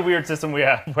a really weird system we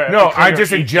have. No, I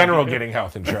just in general getting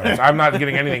health insurance. I'm not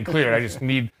getting anything cleared. I just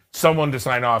need someone to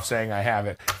sign off saying I have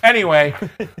it. Anyway,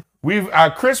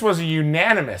 Chris was a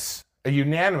unanimous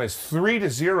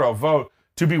 3-0 vote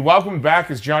to be welcomed back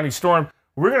as Johnny Storm.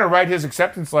 We're going to write his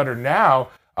acceptance letter now.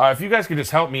 If you guys could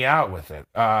just help me out with it.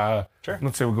 Sure.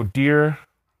 Let's say we'll go Dear.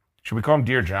 Should we call him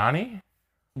Dear Johnny?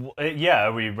 Well, yeah,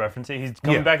 are we referencing? He's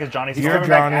coming back as Johnny He's Storm. coming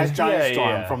back as Johnny. Johnny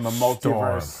Storm from the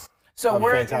multiverse. So of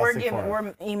we're Fantastic Four.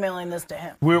 we're emailing this to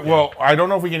him. Well, I don't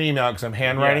know if we can email it because I'm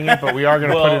handwriting it, but we are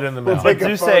going to put it in the mail. But take a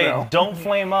do say, photo. don't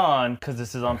flame on, because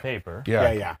this is on paper.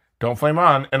 Yeah. Don't flame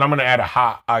on, and I'm going to add a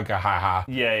ha.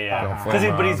 Yeah. Don't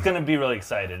flame But he's on. going to be really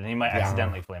excited, and he might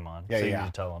accidentally flame on. Yeah, so you yeah. need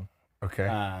to tell him.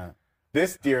 Okay.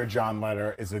 This Dear John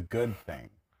letter is a good thing.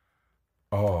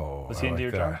 Was he in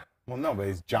Dear John? Well, no, but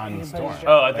he's Johnny Storm.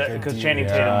 Oh, Like a because Dear Channing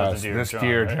John. Tatum was the Yes, Dear this John.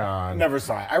 Dear right? John Never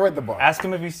saw it. I read the book. Ask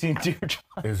him if he's seen Dear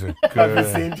John. is a Have you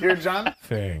good seen Dear John?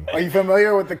 thing. Are you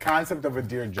familiar with the concept of a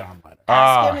Dear John letter?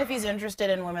 Ask him if he's interested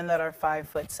in women that are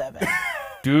 5'7".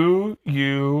 Do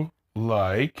you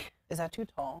like Is that too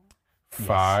tall?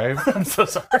 5, I'm so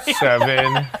sorry.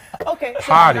 7? Okay,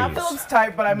 so Hotties. not Philip's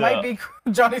type, but I might be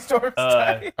Johnny Storm's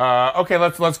type. Okay,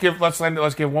 let's give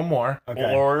one more.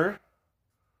 Okay.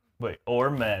 Or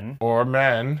men. Or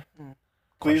men,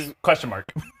 Please, Question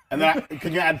mark. and then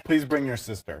can you add, please bring your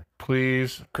sister?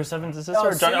 please. Chris Evans' sister? Oh,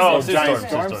 or Johnny? Susan. Oh, Johnny Susan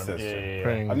Storm's Storm. sister. Yeah.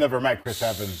 Bring I've never met Chris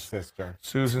Evans' sister.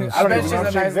 Susan I don't I even bet know she's if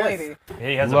a she nice exists. lady.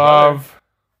 He has a brother. Love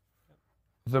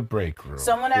the Breakroom.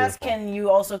 Someone asked, can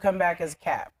you also come back as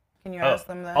Cap? Can you ask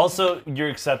them that? Also, you're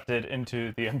accepted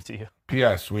into the MCU.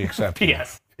 P.S. We accept. you.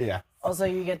 P.S. Yeah. Also,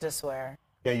 you get to swear.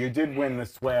 Yeah, you did win the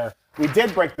swear. We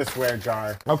did break the swear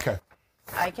jar. Okay.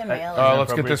 I can mail it.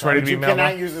 Let's get this ready to But be you mailed.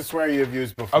 cannot use the swear you have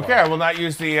used before. Okay, I will not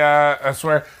use the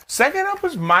swear. Second up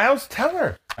was Miles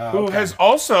Teller, who okay. has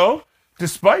also,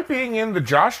 despite being in the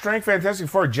Josh Trank Fantastic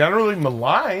Four, generally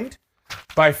maligned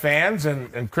by fans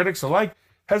and critics alike,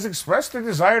 has expressed a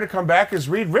desire to come back as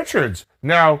Reed Richards.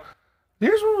 Now,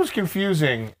 here's what was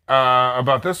confusing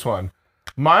about this one.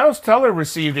 Miles Teller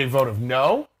received a vote of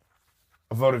no,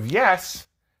 a vote of yes,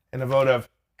 and a vote of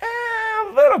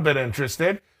a little bit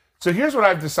interested. So here's what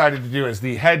I've decided to do as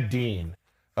the head dean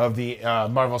of the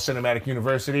Marvel Cinematic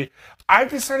University.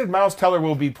 I've decided Miles Teller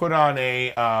will be put on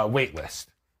a wait list.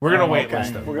 We're going to wait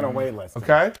list him. We're going to wait list him.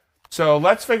 Okay? So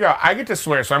let's figure out. I get to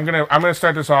swear, so I'm gonna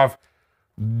start this off.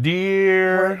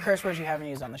 Dear. Curse words you haven't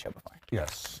used on the show before.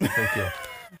 Yes, thank you.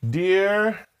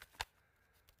 Dear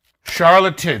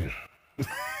charlatan.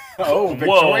 Oh, Whoa,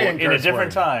 Victorian in a curse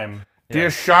different word. time. Dear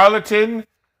charlatan.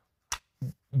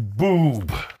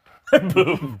 Boob.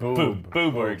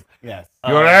 Boob works. Yes.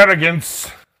 Your arrogance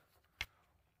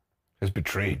has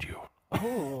betrayed you.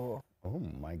 Oh, Oh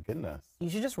my goodness. you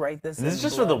should just write this. This in is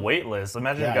just for the blood. wait list.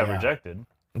 Imagine Yeah, it got yeah. rejected.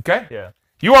 Okay? Yeah.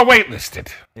 You are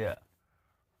waitlisted. Yeah.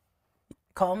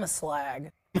 Call him a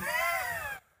slag.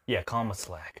 Yeah, call him a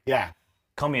slag. Yeah.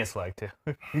 Call me a slag, too.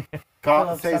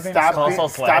 Call, Philip, say stop being stop, Call being, all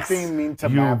stop slacks. being mean to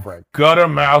You Maverick. gutter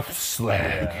mouth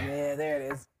slag. Yeah, there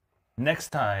it is. Next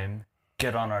time,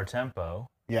 get on our tempo.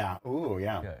 Yeah. Ooh,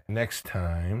 yeah. Okay. Next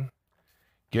time,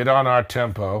 get on our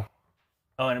tempo.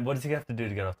 Oh, and what does he have to do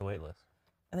to get off the wait list?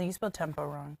 I think you spelled tempo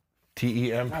wrong.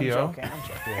 I'm TEMPO. joking. I'm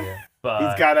joking. Yeah. But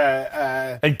He's got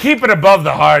a. And keep it above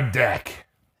the hard deck.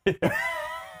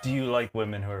 do you like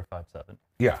women who are 5'7"?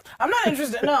 Yeah. I'm not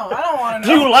interested. No, I don't want to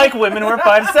Do know. you like women who are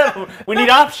 5'7"? We need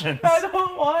options. I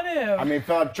don't want him. I mean,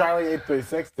 Philip, Charlie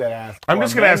 836 did ask. I'm for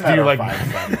just gonna men ask, that do you are like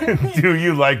 5'7". do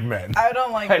you like men? I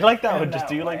don't like. I like that him one. Just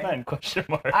do you like way. men? Question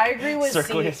mark. I agree with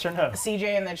Circle yes or no.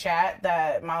 CJ in the chat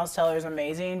that Miles Teller is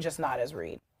amazing, just not as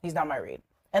Reed. He's not my Reed.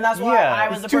 And that's why Yeah, I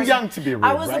was he's the too person, young to be Reed,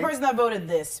 I was right? the person that voted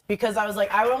this because I was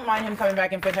like, I don't mind him coming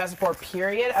back in Fantastic Four,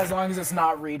 period, as long as it's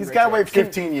not Reed. He's got to Richards. wait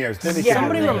 15 years. Then he Yeah, can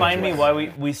Somebody be Reed remind me Richards.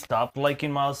 why we stopped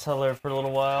liking Miles Teller for a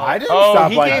little while. I didn't Oh,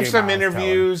 stop he liking gave some Miles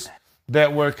interviews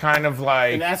that were kind of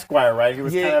like Teller. In Esquire, right? He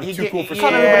was kind of he too did- cool for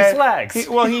Called school. everybody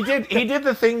slags. He did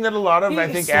the thing that a lot of He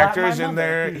I think slapped my actors in mother.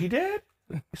 there. He did.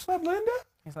 You slapped Linda?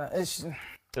 He's not, it's,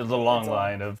 There's a long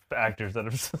line of actors that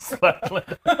have slept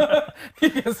with.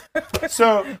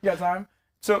 So you got time?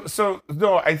 So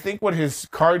no, I think what his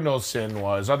cardinal sin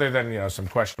was, other than some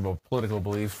questionable political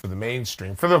beliefs for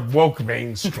the woke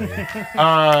mainstream,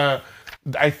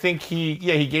 I think he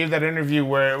gave that interview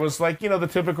where it was like the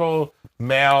typical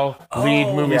male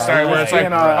lead movie star where it's like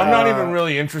I'm not even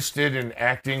really interested in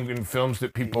acting in films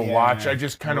that people watch. I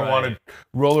just kind of want to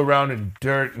roll around in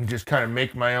dirt and just kind of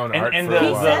make my own art. and for a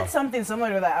He while. said something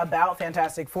similar to that about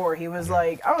Fantastic Four. He was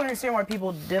like, I don't understand why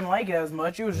people didn't like it as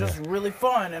much. It was just really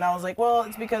fun. And I was like, well,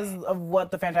 it's because of what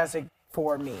the Fantastic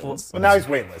Four means. Well, now he's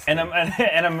waitlist. And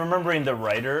I'm remembering the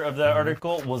writer of that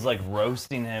article was like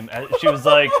roasting him. She was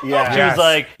like,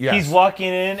 he's walking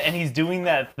in and he's doing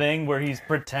that thing where he's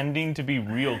pretending to be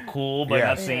real cool but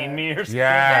not seeing me or something.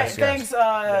 Yes, Thanks,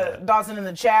 Dawson in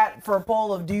the chat for a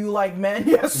poll of do you like men?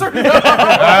 Yes or no?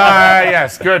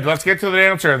 Yes, good. Let's get to the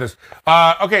answer of this.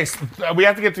 Okay, so we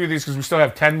have to get through these because we still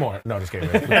have 10 more. No, just kidding.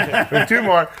 We have 2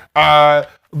 more.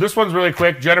 This one's really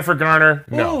quick. Jennifer Garner,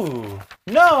 no. Ooh,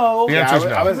 no. The answer's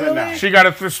I was no. in that. She got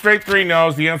a straight 3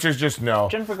 no's. The answer's just no.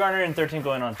 Jennifer Garner in 13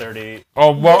 going on 30.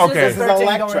 Oh, well, This okay. is 13 going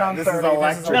Elektra. on This is 30.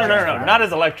 Elektra. No, not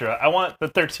as Elektra. I want the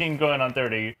 13 going on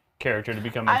 30 character to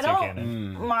become I MCU don't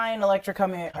canon. mind Elektra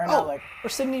coming, or not like, Or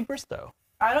Sydney Bristow.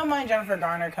 I don't mind Jennifer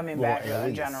Garner coming back though, in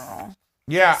Elise. general.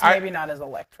 Yeah, Maybe not as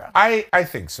Elektra. I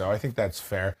think so. I think that's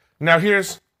fair. Now,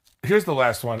 here's the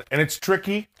last one, and it's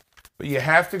tricky, but you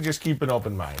have to just keep an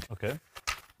open mind. Okay.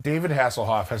 David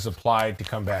Hasselhoff has applied to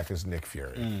come back as Nick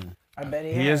Fury. I bet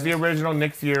He is the original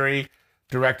Nick Fury,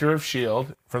 director of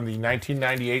S.H.I.E.L.D. from the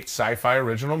 1998 sci-fi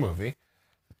original movie.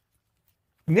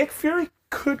 Nick Fury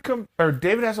could come, or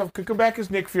David Hasselhoff could come back as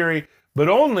Nick Fury, but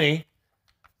only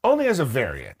as a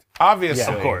variant. Obviously,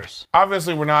 Yeah, of course.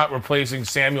 Obviously, we're not replacing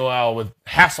Samuel L. with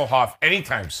Hasselhoff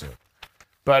anytime soon.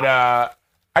 But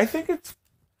I think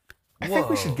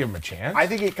we should give him a chance. I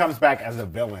think he comes back as a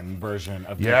villain version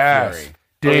of Nick Yes. Fury.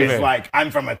 David. It's like, I'm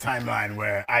from a timeline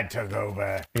where I took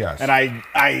over. Yes. And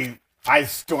I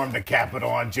stormed the Capitol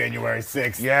on January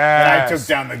 6th. Yes. And I took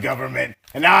down the government.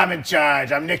 And now I'm in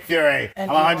charge. I'm Nick Fury. And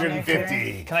I'm you are Nick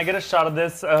 150. Can I get a shot of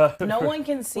this? No one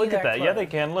can see Look at that. clip. Yeah, they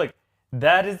can. Look.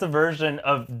 That is the version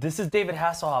of this is David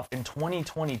Hasselhoff in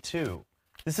 2022.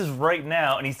 This is right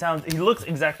now, and he looks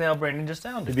exactly how Brandon just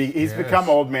sounded. He's become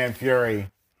Old Man Fury.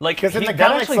 Like Because in the that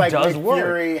comics, actually like, does Nick work.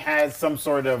 Fury has some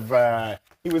sort of,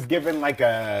 he was given like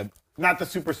not the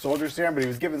super soldier serum, but he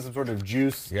was given some sort of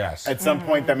juice Yes. at some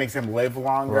point that makes him live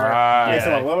longer. Right. Makes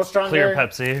him a little stronger. Clear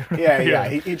Pepsi. Yeah.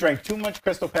 He drank too much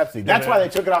Crystal Pepsi. That's why they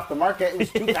took it off the market. It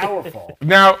was too powerful.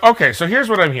 Now, okay, so here's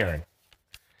what I'm hearing.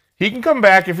 He can come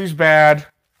back if he's bad.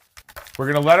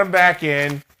 We're going to let him back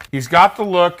in. He's got the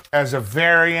look as a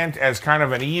variant, as kind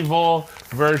of an evil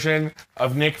version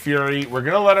of Nick Fury. We're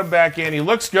going to let him back in. He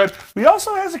looks good. He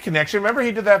also has a connection. Remember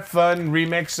he did that fun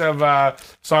remix of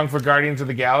Song for Guardians of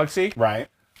the Galaxy? Right.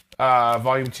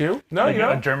 Volume 2? No, Like you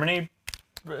a know. Germany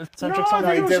centric No, song.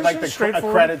 No, he it was did just like a a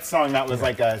straightforward- credit song that was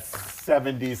like a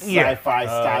 70s Yeah. sci-fi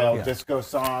style disco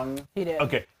song. He did.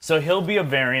 Okay, so he'll be a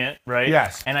variant, right?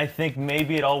 Yes. And I think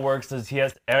maybe it all works as he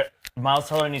has Miles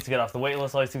Teller needs to get off the wait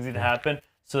list. All these things need to happen,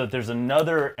 so that there's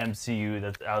another MCU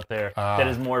that's out there that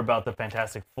is more about the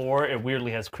Fantastic Four. It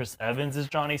weirdly has Chris Evans as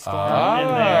Johnny Storm in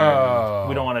there.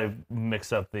 We don't want to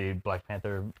mix up the Black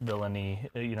Panther villainy,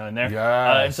 in there.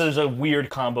 Yes. And so there's a weird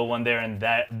combo one there, and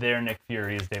their Nick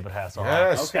Fury is David Hasselhoff.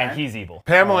 Yes. Okay. And he's evil.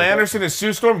 Pamela Anderson is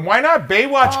Sue Storm. Why not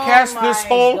Baywatch cast this my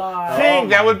whole God. thing? Oh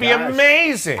that my would be gosh.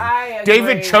 amazing. I agree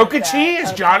David with Chokachi that.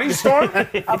 is Johnny Storm?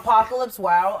 Apocalypse,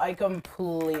 wow, I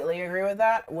completely agree with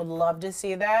that. Would love to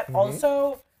see that.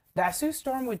 Also, that Sue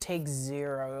Storm would take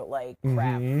zero, like,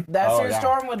 crap. That Sue yeah.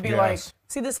 Storm would be Yes. like,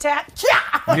 see this tat?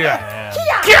 Yeah.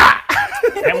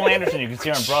 Pamela Anderson, you can see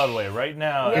her on Broadway right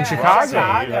now. Yeah, Chicago.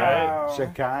 Right?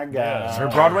 Chicago. Her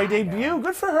Broadway debut.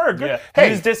 Good for her. Good. Yeah.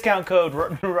 Hey, Use discount code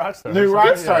Rockstar. New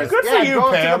Rockstars. Good for Yeah, you,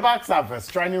 go to Pam. the box office.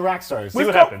 Try New Rockstars.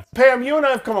 what happens. Pam, you and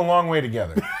I have come a long way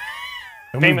together.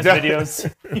 And we've Famous done-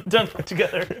 videos you've done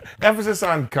together. Emphasis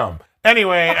on come.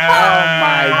 Anyway, Oh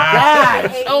my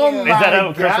gosh. hate Oh you. my Is that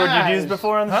a curse word gosh. you'd used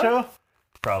before on the show?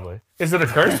 Probably. is it a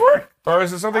curse word or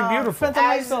is it something beautiful?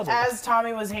 As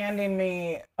Tommy was handing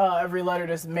me every letter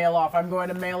to mail off, I'm going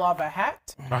to mail off a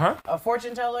hat, a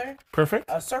fortune teller, Perfect.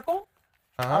 a circle,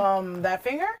 that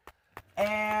finger,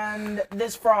 and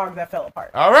this frog that fell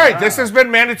apart. All right, this has been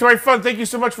mandatory fun. Thank you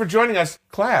so much for joining us.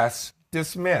 Class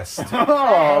dismissed.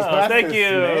 Oh, Thank you.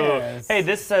 dismissed. Hey,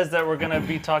 this says that we're going to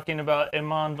be talking about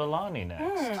Iman Vellani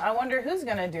next. I wonder who's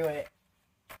gonna do it.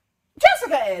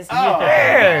 Jessica is. Oh.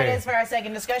 There it is for our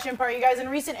second discussion part. You guys, in a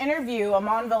recent interview,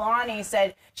 Aman Vellani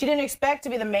said she didn't expect to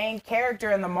be the main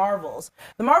character in the Marvels.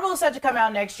 The Marvel is set to come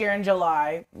out next year in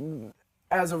July.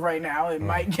 As of right now, it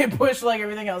might get pushed like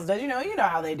everything else does. You know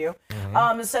how they do.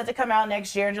 It's set to come out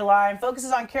next year in July and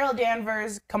focuses on Carol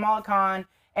Danvers, Kamala Khan,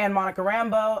 and Monica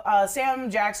Rambeau. Sam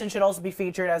Jackson should also be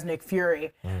featured as Nick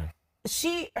Fury.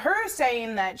 Her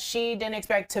saying that she didn't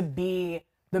expect to be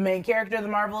the main character of the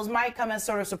Marvels might come as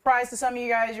sort of surprise to some of you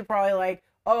guys. You're probably like,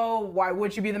 oh, why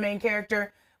would you be the main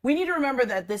character? We need to remember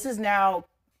that this is now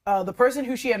the person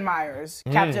who she admires,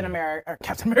 Captain America.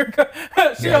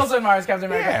 She also admires Captain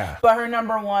America. Yeah. But her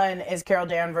number one is Carol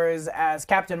Danvers as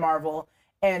Captain Marvel.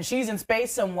 And she's in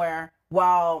space somewhere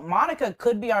while Monica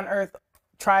could be on Earth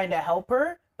trying to help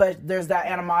her. But there's that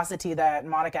animosity that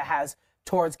Monica has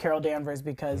towards Carol Danvers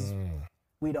because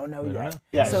we don't know yet.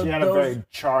 Yeah, so she had a very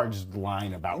charged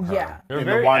line about her. Yeah. They're in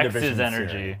very the WandaVision X's series.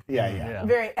 energy. Yeah.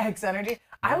 very X energy.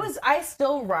 I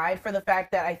still ride for the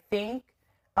fact that I think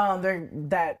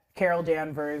that Carol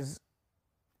Danvers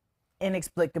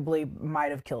inexplicably might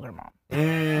have killed her mom.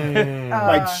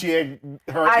 Like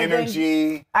her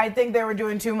energy. I think they were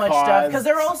doing too much Cause, stuff because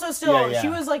they were also still. Yeah. She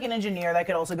was like an engineer that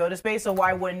could also go to space. So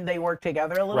why wouldn't they work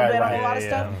together a little bit on a lot of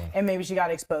stuff? And maybe she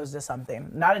got exposed to something.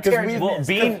 Not a terrible. Well,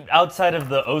 being outside of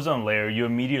the ozone layer, you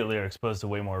immediately are exposed to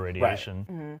way more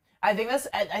radiation. I think this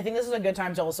is a good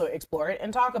time to also explore it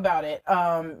and talk about it.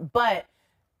 But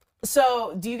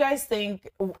so, do you guys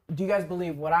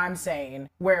believe what I'm saying,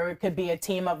 where it could be a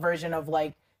team up version of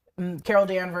like Carol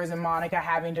Danvers and Monica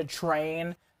having to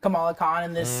train Kamala Khan,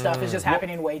 and this stuff is just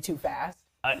happening way too fast?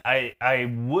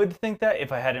 I would think that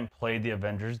if I hadn't played the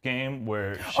Avengers game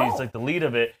where she's like the lead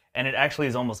of it, and it actually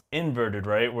is almost inverted,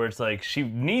 right? Where it's like she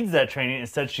needs that training,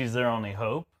 instead she's their only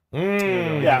hope.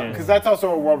 Yeah, because that's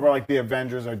also a world where like the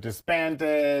Avengers are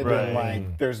disbanded and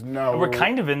like there's no. We're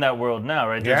kind of in that world now,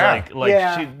 right?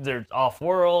 There's they're off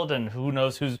world, and who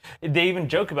knows who's. They even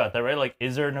joke about that, right? Like,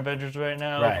 is there an Avengers right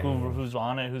now? Right. Who's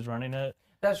on it? Who's running it?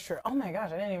 That's true. Oh my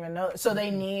gosh, I didn't even know. So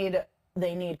they need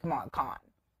Kamala Khan.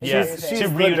 Yeah, she's to the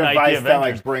reunite the device Avengers. that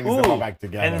like brings them all back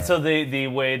together. And so the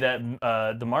way that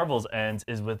the Marvels ends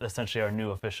is with essentially our new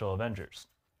official Avengers.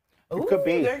 It could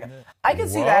be. I could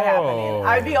see that happening.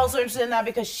 I'd be also interested in that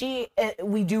because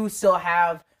we do still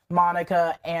have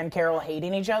Monica and Carol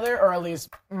hating each other, or at least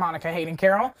Monica hating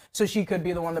Carol. So she could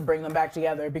be the one to bring them back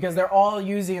together because they're all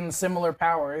using similar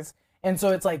powers. And so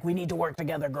it's like, we need to work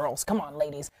together, girls. Come on,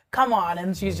 ladies. Come on.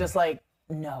 And she's just like,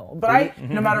 no. But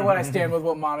no matter what, I stand with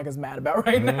what Monica's mad about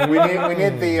right now. We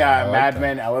need the Mad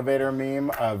Men elevator meme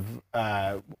of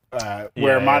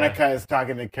where Monica is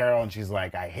talking to Carol and she's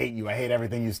like, I hate you. I hate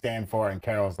everything you stand for. And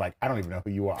Carol's like, I don't even know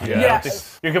who you are. Yeah.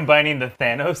 You're combining the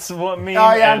Thanos meme.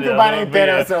 Oh, yeah, I'm combining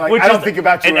Thanos. So like, I don't think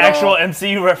about you an at actual all.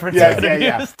 MCU reference.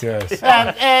 Yes. Yes.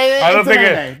 I don't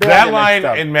think that line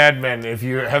in Mad Men, if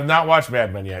you have not watched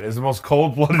Mad Men yet, is the most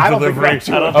cold-blooded delivery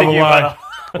of a line.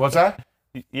 What's that?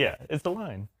 Yeah, it's the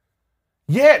line.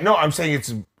 Yeah, no, I'm saying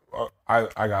it's.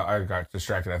 I got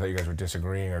distracted. I thought you guys were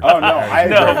disagreeing. Oh no, I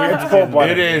agree. It's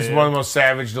cold-blooded. It is one of the most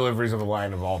savage deliveries of the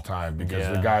line of all time because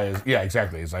the guy is. Yeah,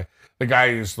 exactly. It's like the guy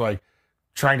is like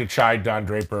trying to chide Don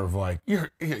Draper of like you're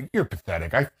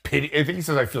pathetic. I pity. I think he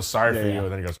says I feel sorry for you,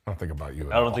 and then he goes, I don't think about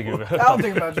you. I don't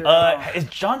think about you. Is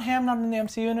John Hamm not in the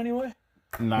MCU in any way?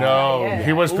 No,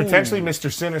 he was potentially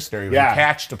Mr. Sinister. He was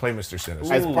attached to play Mr.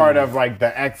 Sinister. As part of like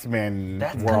the X-Men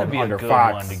That's world gonna be under a good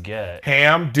Fox. one to get.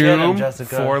 Ham, Doom,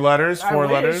 Jessica. 4 letters.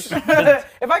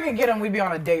 If I could get him, we'd be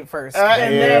on a date first.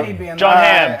 And then he'd be in John the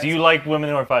Hamm, do you like women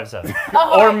who are 5'7"?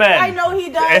 Oh, or men? I know he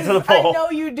does. Answer the poll. I know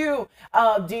you do.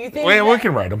 Do you think? Wait, we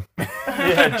can write him.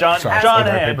 Yeah, John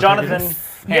Hamm. Jonathan.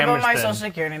 Give him my social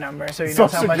security number so he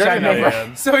knows how much I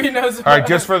make. So he knows. All right,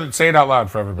 just say it out loud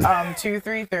for everybody.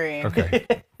 233. Okay.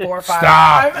 4 5.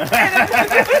 Stop.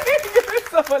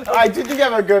 I did think you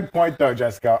have a good point though,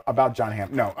 Jessica, about John Hamm.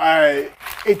 No,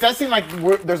 it does seem like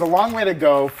there's a long way to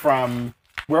go from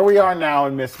where we are now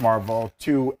in Miss Marvel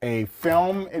to a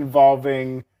film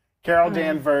involving Carol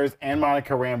Danvers and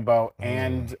Monica Rambeau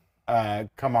and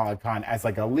Kamala Khan as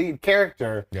like a lead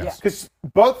character. Yes. Because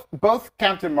both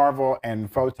Captain Marvel and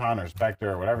Photon or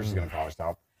Spectre or whatever she's gonna call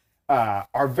herself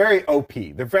are very OP.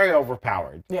 They're very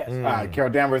overpowered. Yes. Carol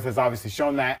Danvers has obviously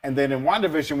shown that. And then in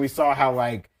WandaVision, we saw how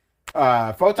like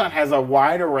Photon has a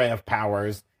wide array of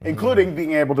powers, including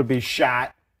being able to be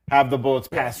shot, have the bullets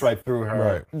pass right through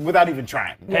her without even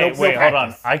trying. Hey, wait, hold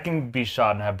on. I can be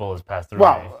shot and have bullets pass through me.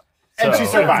 Well, and she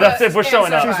survives. That's if we're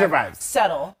showing up. She survives.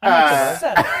 Settle.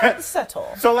 Settle.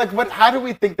 So like, how do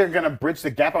we think they're gonna bridge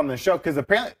the gap on the show? Because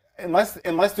apparently,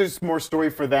 unless there's more story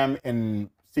for them in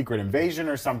Secret Invasion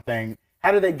or something,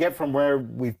 how do they get from where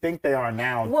we think they are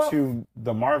now Well, to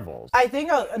the Marvels? I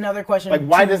think another question. Like,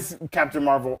 why does Captain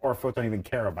Marvel or Photon even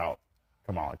care about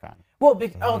Kamala Khan? Well,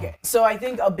 okay. So I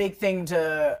think a big thing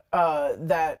to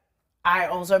that I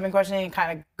also have been questioning, and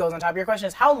kind of goes on top of your question,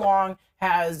 is how long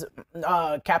has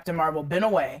Captain Marvel been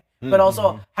away? But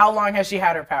also, how long has she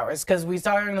had her powers? Because we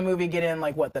saw her in the movie get in,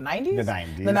 like, what, the 90s? The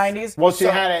 90s. The 90s? Well, she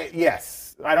had it,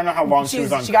 yes. I don't know how long she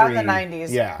was on She got Kree. in the 90s.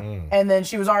 Yeah. And then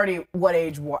she was already what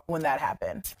age when that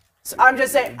happened? So I'm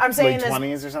saying Late this.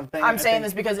 20s or something? I'm saying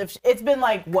this because if it's been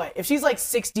like what? If she's like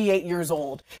 68 years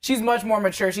old, she's much more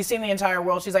mature. She's seen the entire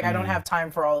world. She's like, I don't have time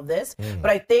for all of this.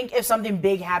 But I think if something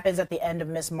big happens at the end of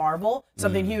Miss Marvel,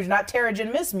 something huge, not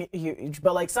Terrigen Miss huge,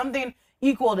 but like something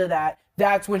equal to that,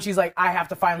 that's when she's like, I have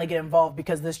to finally get involved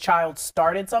because this child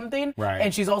started something. Right.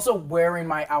 And she's also wearing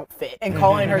my outfit and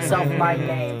calling herself my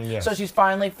name. Yes. So she's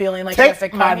finally feeling like she has to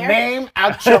Take come my here. name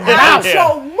out your Out mouth.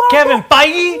 your mouth. Kevin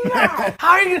Feige. How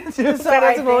are you gonna do so?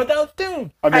 I think, without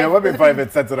doom. I mean, it would be funny if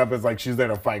it sets it up as like she's there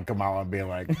to fight Kamala and being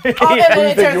like, and then it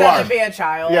think turns you out are? to be a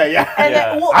child. yeah, yeah. And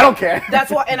then, well, I don't care. That's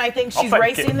why, and I think she's fight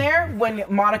racing kid. there when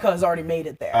Monica has already made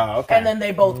it there. Oh, okay. And then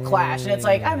they both clash, and it's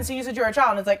like, I haven't seen you since you were a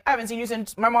child. And it's like, I haven't seen you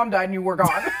since my mom died and you were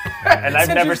gone. And I've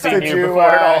Since never you seen started- you before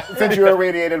at all. Since you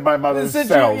irradiated my mother's Since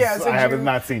cells, since I have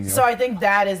not seen you. So I think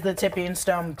that is the tipping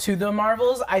stone to the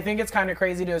Marvels. I think it's kind of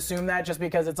crazy to assume that just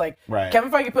because it's like Right. Kevin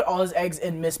Feige put all his eggs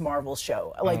in Miss Marvel's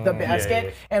show, like the basket,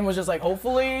 yeah. and was just like,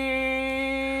 hopefully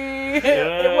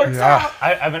it works Yeah. out.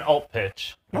 I have an alt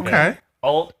pitch. Okay.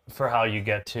 Alt for how you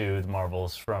get to the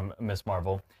Marvels from Miss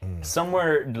Marvel.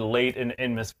 Somewhere late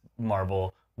in Miss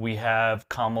Marvel, we have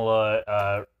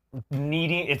Kamala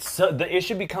needing the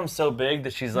issue becomes so big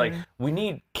that she's like, we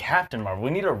need Captain Marvel.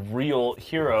 We need a real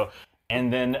hero.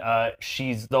 And then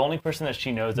she's the only person that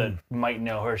she knows that might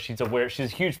know her. She's aware.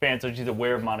 She's a huge fan, so she's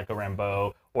aware of Monica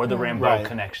Rambeau or the Rambeau Right.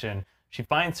 connection. She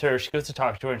finds her. She goes to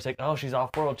talk to her, and it's like, oh, she's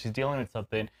off world. She's dealing with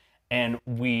something. And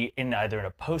either in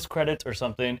a post credits or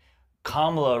something,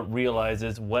 Kamala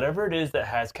realizes whatever it is that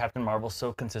has Captain Marvel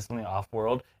so consistently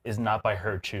off-world is not by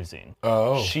her choosing.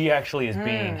 Oh. She actually is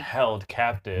being held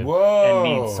captive Whoa.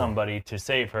 and needs somebody to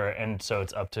save her. And so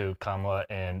it's up to Kamala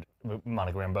and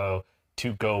Monica Rambeau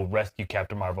to go rescue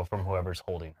Captain Marvel from whoever's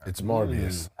holding her. It's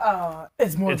Morbius.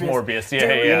 It's Morbius. It's Morbius, yeah, Dude,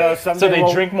 yeah. you know, So someday they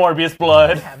we'll- drink Morbius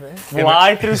blood,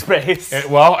 fly through space.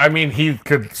 Well, I mean, he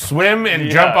could swim and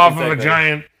Yeah, jump off of a exactly.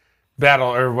 giant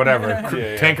battle or whatever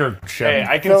yeah. tanker ship. Hey,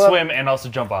 I can Philip- swim and also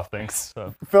jump off things.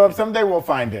 So. Philip, someday we'll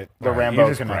find it. The Right, Rambo you're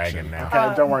just connection. bragging now.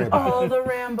 Okay, don't worry about Oh, it. the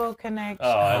Rambo connection. Oh,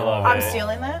 I love I'm it.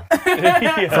 stealing that. For You're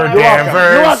welcome.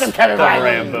 Danvers. You're welcome, Kevin The Feige.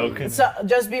 Rambo could- So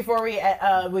just before we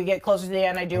get closer to the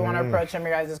end, I do want to approach some of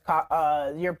your guys'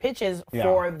 your pitches Yeah.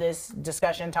 for this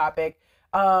discussion topic.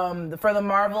 For the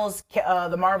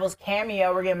Marvels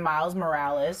cameo, we're getting Miles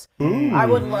Morales. I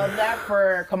would love that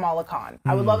for Kamala Khan.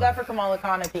 I would love that for Kamala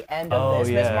Khan at the end of Oh, this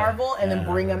Miss yeah. Marvel, and then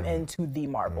bring him into the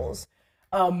Marvels.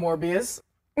 Morbius.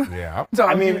 Yeah. So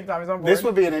I mean, Tommy's on board. this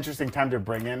would be an interesting time to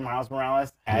bring in Miles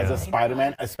Morales as a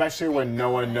Spider-Man, especially when no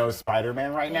one knows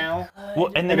Spider-Man right now. Well,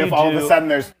 and then And if you all of do- a sudden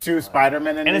there's two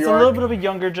Spider-Men in and New it's York. a little bit of a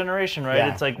younger generation, right?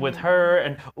 Yeah. It's like with her,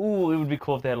 and it would be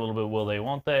cool if they had a little bit of will they,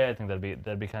 won't they? I think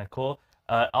that'd be kind of cool.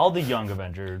 All the young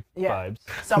Avenger vibes.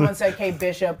 Someone said Kate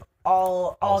Bishop,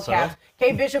 all Also. caps.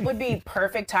 Kate Bishop would be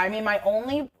perfect timing. My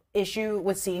only issue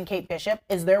with seeing Kate Bishop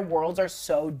is their worlds are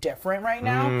so different right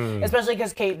now, especially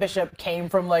because Kate Bishop came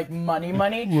from like money,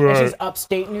 and she's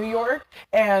upstate New York,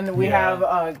 and we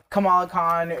have Kamala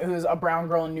Khan, who's a brown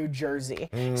girl in New Jersey.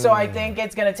 So I think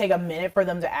it's gonna take a minute for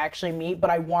them to actually meet, but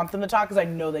I want them to talk because I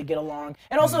know they get along,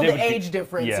 and also They the would age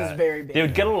difference is very big. They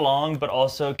would get along, but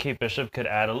also Kate Bishop could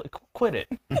add quit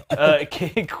it.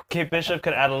 Kate Bishop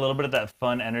could add a little bit of that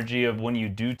fun energy of when you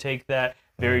do take that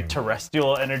very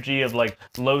terrestrial energy of like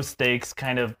low stakes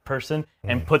kind of person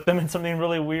and put them in something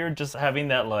really weird, just having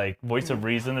that like voice of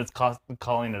reason that's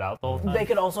calling it out the whole time. They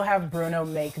could also have Bruno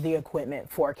make the equipment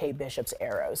for Kate Bishop's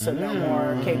arrows, so no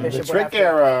more Kate Bishop. The would have trick to-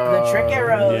 arrow. The trick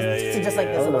arrows. Yeah, to just like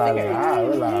this Ooh little la finger. la,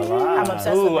 ooh la la. I'm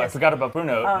obsessed Ooh, with I this. forgot about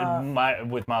Bruno.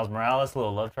 With Miles Morales, a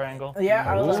little love triangle. Yeah,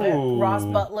 I love it. Ooh. Ross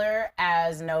Butler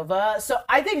as Nova. So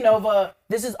I think Nova,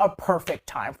 this is a perfect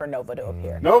time for Nova to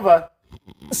appear. Nova.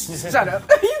 Shut up.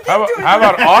 How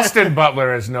about Austin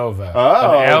Butler as Nova?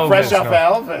 Oh, An Elvis fresh off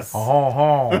Nova. Elvis.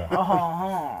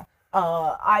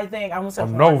 I think I almost said I'm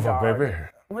Hound Nova, Dog. baby.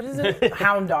 What is it?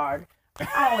 Hound Dog.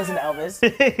 I don't listen to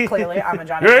Elvis. Clearly, I'm a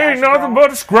Johnny You Cash ain't nothing girl.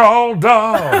 but a scroll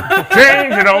dog.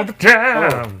 Change it all the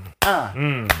time. That's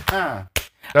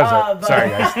it. but- Sorry,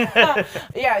 guys.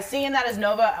 Yeah, seeing that as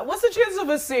Nova. What's the chances of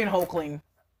us seeing Hulkling?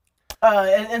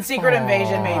 And Secret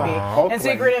Invasion maybe. Hulkling. And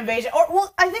Secret Invasion. Or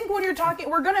well, I think when you're talking,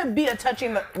 we're gonna be a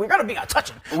touching the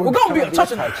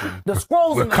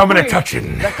scrolls. We're and the coming to Kree.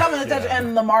 touching. They're coming to touch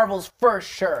and the Marvels for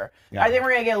sure. Yeah. I think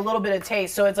we're gonna get a little bit of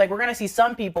taste. So it's like we're gonna see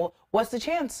some people. What's the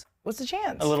chance? A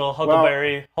little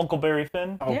Huckleberry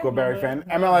Finn. Huckleberry Finn.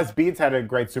 MLS Beats had a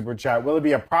great super chat. Will it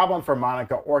be a problem for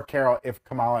Monica or Carol if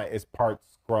Kamala is part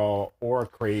Skrull or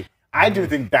Kree? I do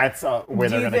think that's where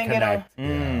they're going to connect.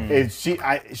 Is she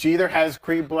either has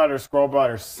Kree blood or Skrull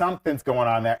blood or something's going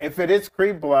on there. If it is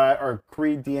Kree blood or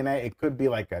Kree DNA, it could be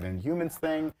like an Inhumans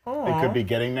thing. It could be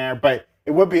getting there, but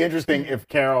it would be interesting if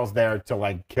Carol's there to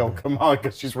like kill Kamala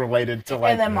because she's related to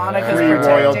like And then Monica's Kree protecting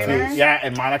royalty. her. Yeah,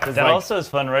 and Monica's That like also is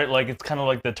fun, right? Like it's kind of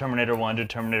like the Terminator 1 to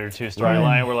Terminator 2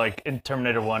 storyline, where like in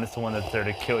Terminator 1 it's the one that's there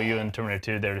to kill you, and Terminator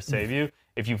 2 there to save you.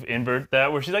 If you invert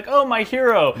that, where she's like, "Oh, my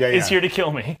hero is here to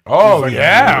kill me." Oh, like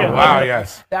yeah. Wow,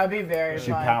 yes. That would be very fun.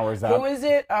 She powers up. Who is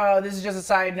it? This is just a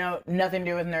side note, nothing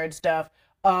to do with nerd stuff.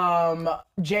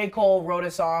 J. Cole wrote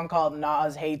a song called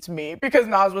Nas Hates Me because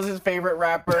Nas was his favorite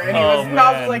rapper, and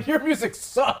Nas was like, "Your music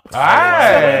sucks."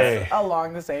 Hey. So it's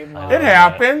along the same line. It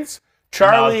happens.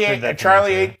 Charlie did that to me,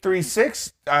 Charlie too.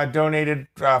 836 donated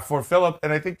for Philip,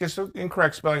 and I think just an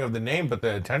incorrect spelling of the name, but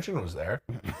the intention was there.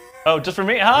 Oh, just for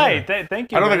me? Hi,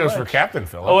 thank you. I don't think very it was for much. Captain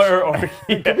Phillips. Or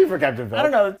it could be for Captain Phil. I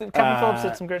don't know. Captain Phillips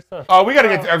did some great stuff. Oh, we got to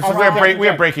get. right. We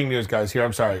have breaking news, guys. Here,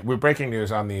 I'm sorry. We're breaking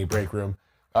news on the break room.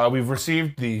 We've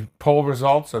received the poll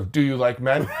results of Do You Like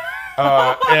Men,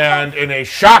 and in a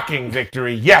shocking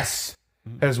victory, yes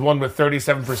has won with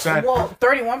 37%. Well,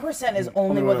 31% is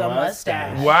only with a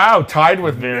mustache. Wow, tied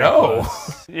with Very no.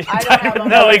 close. I don't have a No,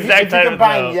 mustache. exact If you title,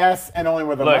 combine no. yes and only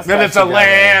with a Look, mustache, Then it's a together.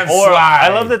 landslide. Or I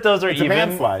love that those are It's a even.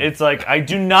 manslide. It's like I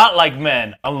do not like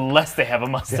men unless they have a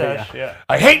mustache. Yeah.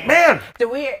 I hate man.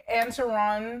 Did we answer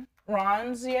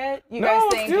Ron's yet? You No, guys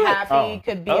let's think do it. Happy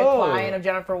could be a client of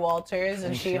Jennifer Walters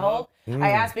and She-Hulk? Mm.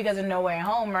 I asked because in No Way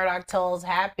Home, Murdoch tells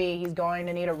Happy he's going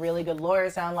to need a really good lawyer.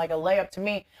 Sound like a layup to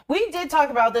me. We did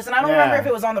talk about this, and I don't remember if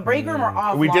it was on the break room or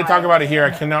offline. We did talk about it here. I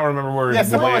cannot remember where Yeah, the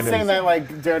someone was land saying is. that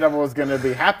like Daredevil was going to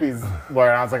be Happy's lawyer,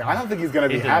 and I was like, I don't think he's going to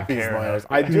be didn't Happy's care. lawyer.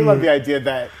 I do love the idea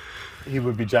that he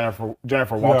would be Jennifer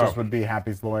Walters would be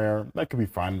Happy's lawyer. That could be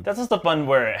fun. That's just the fun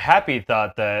where Happy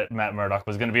thought that Matt Murdock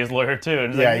was going to be his lawyer too.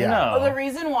 And it's Yeah, like, yeah. no. Well, the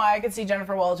reason why I could see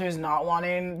Jennifer Walters not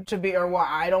wanting to be, or why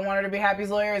I don't want her to be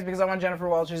Happy's lawyer, is because I want Jennifer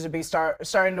Walters to be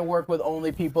starting to work with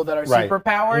only people that are Right. super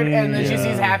powered, and then she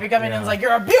sees Happy come in and is like,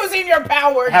 "You're abusing your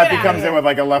power." Happy Get outta comes here." in with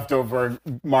like a leftover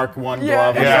Mark I glove Yeah. or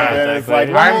something. Yeah, and it's like,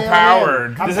 exactly. I'm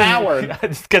powered. I'm powered.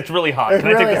 This gets really hot. It Can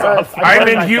I really take this hurts. off? I I'm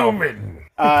blame myself. inhuman.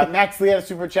 Max Lee had a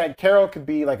super chat. Carol could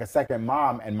be like a second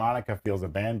mom, and Monica feels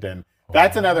abandoned.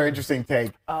 That's another interesting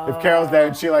take. If Carol's there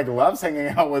and she like loves hanging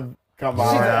out with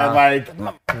Kamala, and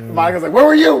like Monica's like, "Where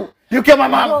were you? You killed my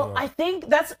mom." Well, I think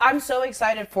I'm so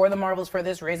excited for the Marvels for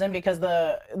this reason, because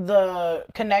the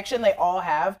connection they all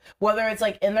have, whether it's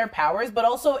like in their powers, but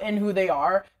also in who they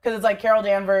are, because it's like Carol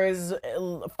Danvers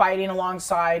fighting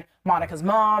alongside Monica's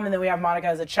mom, and then we have Monica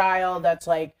as a child that's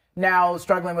like now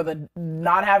struggling with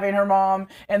not having her mom,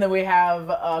 and then we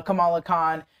have Kamala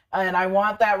Khan. And I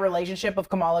want that relationship of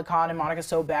Kamala Khan and Monica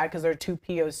so bad because they're two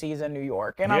POCs in New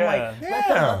York. And I'm like,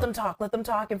 let them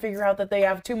talk and figure out that they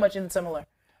have too much in similar.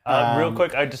 Real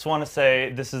quick, I just want to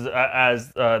say this is as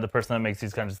the person that makes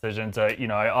these kind of decisions. I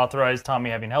authorize Tommy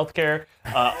having health care,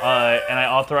 and I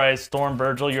authorize Storm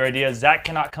Virgil. Your idea, Zach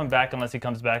cannot come back unless he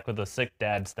comes back with a sick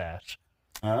dad stash.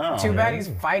 Oh. Too bad he's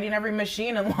fighting every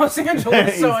machine in Los Angeles.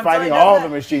 He's so until fighting he does all that- the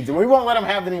machines, and we won't let him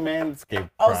have any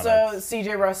Manscaped Also, products.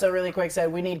 CJ Russo really quick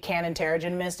said, we need canon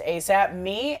Terrigen Mist ASAP.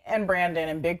 Me and Brandon,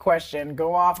 and Big Question,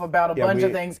 go off about a bunch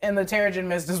of things, and the Terrigen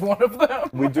Mist is one of them.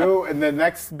 We do, and the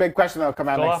next big question that'll come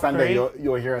out Go next off, Sunday, Gray.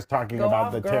 you'll hear us talking Go about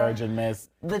off, the girl. Terrigen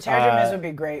Mist. The Terrigen Mist would be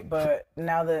great, but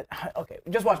now that... Okay,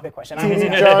 just watch Big Question. T.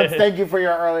 Jones, thank you for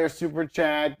your earlier super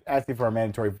chat. Asking for a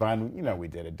mandatory fund. You know we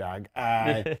did it, dog.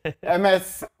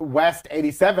 MS West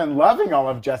 87, loving all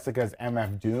of Jessica's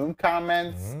MF Doom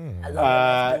comments.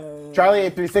 Charlie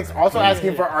 836 also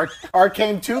asking for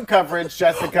Arcane 2 coverage,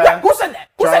 Jessica. Who said that?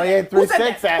 Who Charlie said that? Who said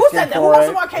 836 that? Who said asking that? Who for wants it.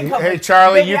 some arcade coverage? Hey,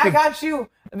 Charlie, Baby, you I could- got you.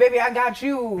 Baby, I got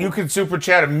you. You could super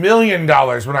chat $1 million.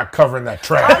 We're not covering that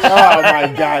trash. Oh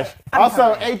my gosh.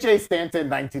 Also, AJ Stanton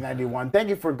 1991. Thank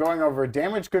you for going over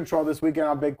damage control this weekend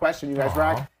on Big Question. You guys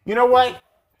rock. You know what?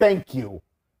 Thank you.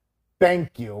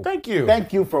 Thank you. Thank you.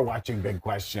 Thank you for watching Big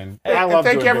Question. I And love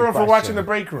thank doing you everyone Big for watching Question. the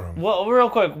break room. Well, real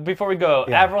quick before we go,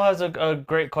 Yeah. Avril has a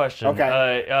great question.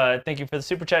 Okay. Thank you for the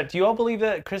super chat. Do you all believe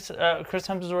that Chris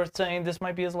Hemsworth saying this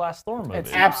might be his last Thor movie?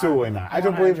 It's Absolutely not. I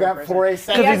don't believe that for a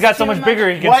second. Because he's got so too much much- bigger,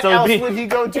 he can What still else be. would he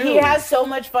go do? He has so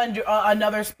much fun.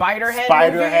 Another Spiderhead.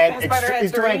 Spiderhead. movie. Spiderhead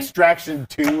He's doing 3. Extraction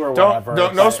 2 or Don't, whatever.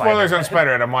 don't no It's like- spoilers on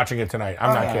Spider-Man. I'm watching it tonight.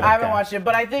 I'm not kidding. I haven't watched it,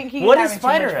 but I think he's What is having too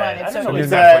much fun. Spiderhead? It's I so don't know.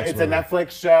 It's Netflix a movie.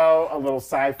 Netflix show, a little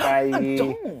sci-fi.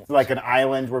 Don't. It's like an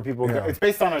island where people go. Yeah. It's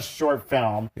based on a short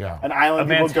film. Yeah. An island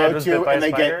A people man's head go was bit to by a and they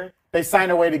spider? they sign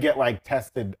away to get like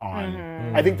tested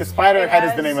on. I think the Spiderhead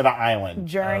is the has name of the island.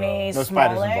 Journey No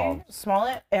spiders Smollett. involved.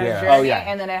 Smollett. And Yeah. Journey, Oh, yeah.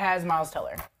 And then it has Miles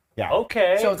Teller. Yeah.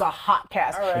 Okay. So it's a hot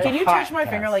cast. All right. Can you It's a touch hot my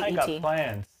finger cast. like I got E.T.?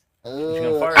 plans. You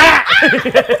gonna fart? I'm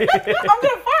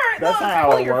gonna fart. That's No, not how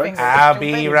pull it your works. finger, I'll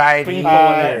stupid. be right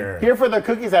here. Here for the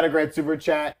cookies had a great super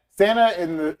chat. Santa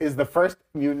is the first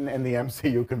mutant in the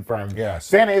MCU confirmed. Yes.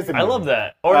 Santa is a I mutant. love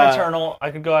that. Or an Eternal.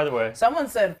 I could go either way. Someone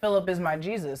said Philip is my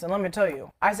Jesus, and let me tell you,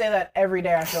 I say that every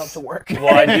day I show up to work.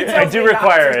 Well, I do, He I tells do me not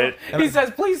require to. it. He says,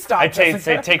 "Please stop." I say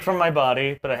Jessica." take from my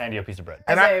body, but I hand you a piece of bread.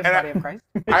 I And say, I- and I- "Body of Christ."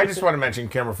 I just want to mention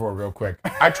camera 4 real quick.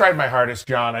 I tried my hardest,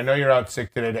 John. I know you're out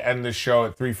sick today to end this show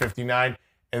at 3:59,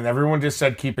 and everyone just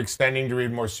said keep extending to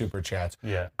read more super chats.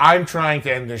 Yeah. I'm trying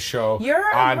to end this show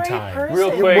You're a on great time. person.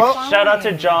 Real quick, Well- shout out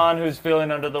to John who's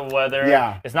feeling under the weather.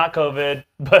 Yeah. It's not COVID,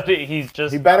 but he's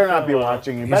just. He better not be feeling well.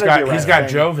 watching. He He's better got be he's got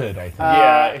resting. Jovid, I think.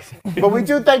 Yeah. But we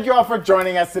do thank you all for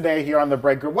joining us today here on the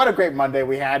Break Group. What a great Monday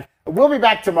we had. We'll be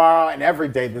back tomorrow and every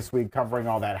day this week covering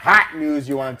all that hot news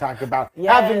you want to talk about,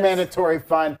 having Yes. mandatory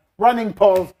fun, running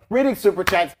polls, reading super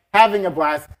chats, having a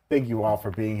blast. Thank you all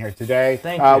for being here today.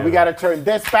 Thank you. We got to turn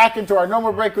this back into our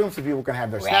normal break room so people can have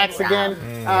their snacks again.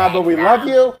 But we love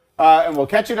you, and we'll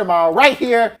catch you tomorrow right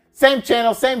here. Same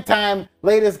channel, same time.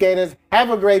 Latest Gators. Have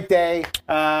a great day.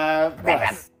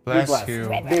 Bless. Be Bless blessed. you.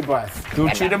 Be blessed.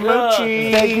 Gucci to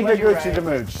Moochie. Thank you to You're Gucci right. the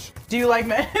Mooch. Do you like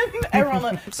men?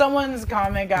 Everyone, someone's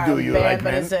comment got Do you banned, like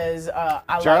but men? it says,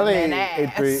 "I Charlie like men ass."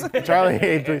 83. Charlie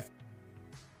 83.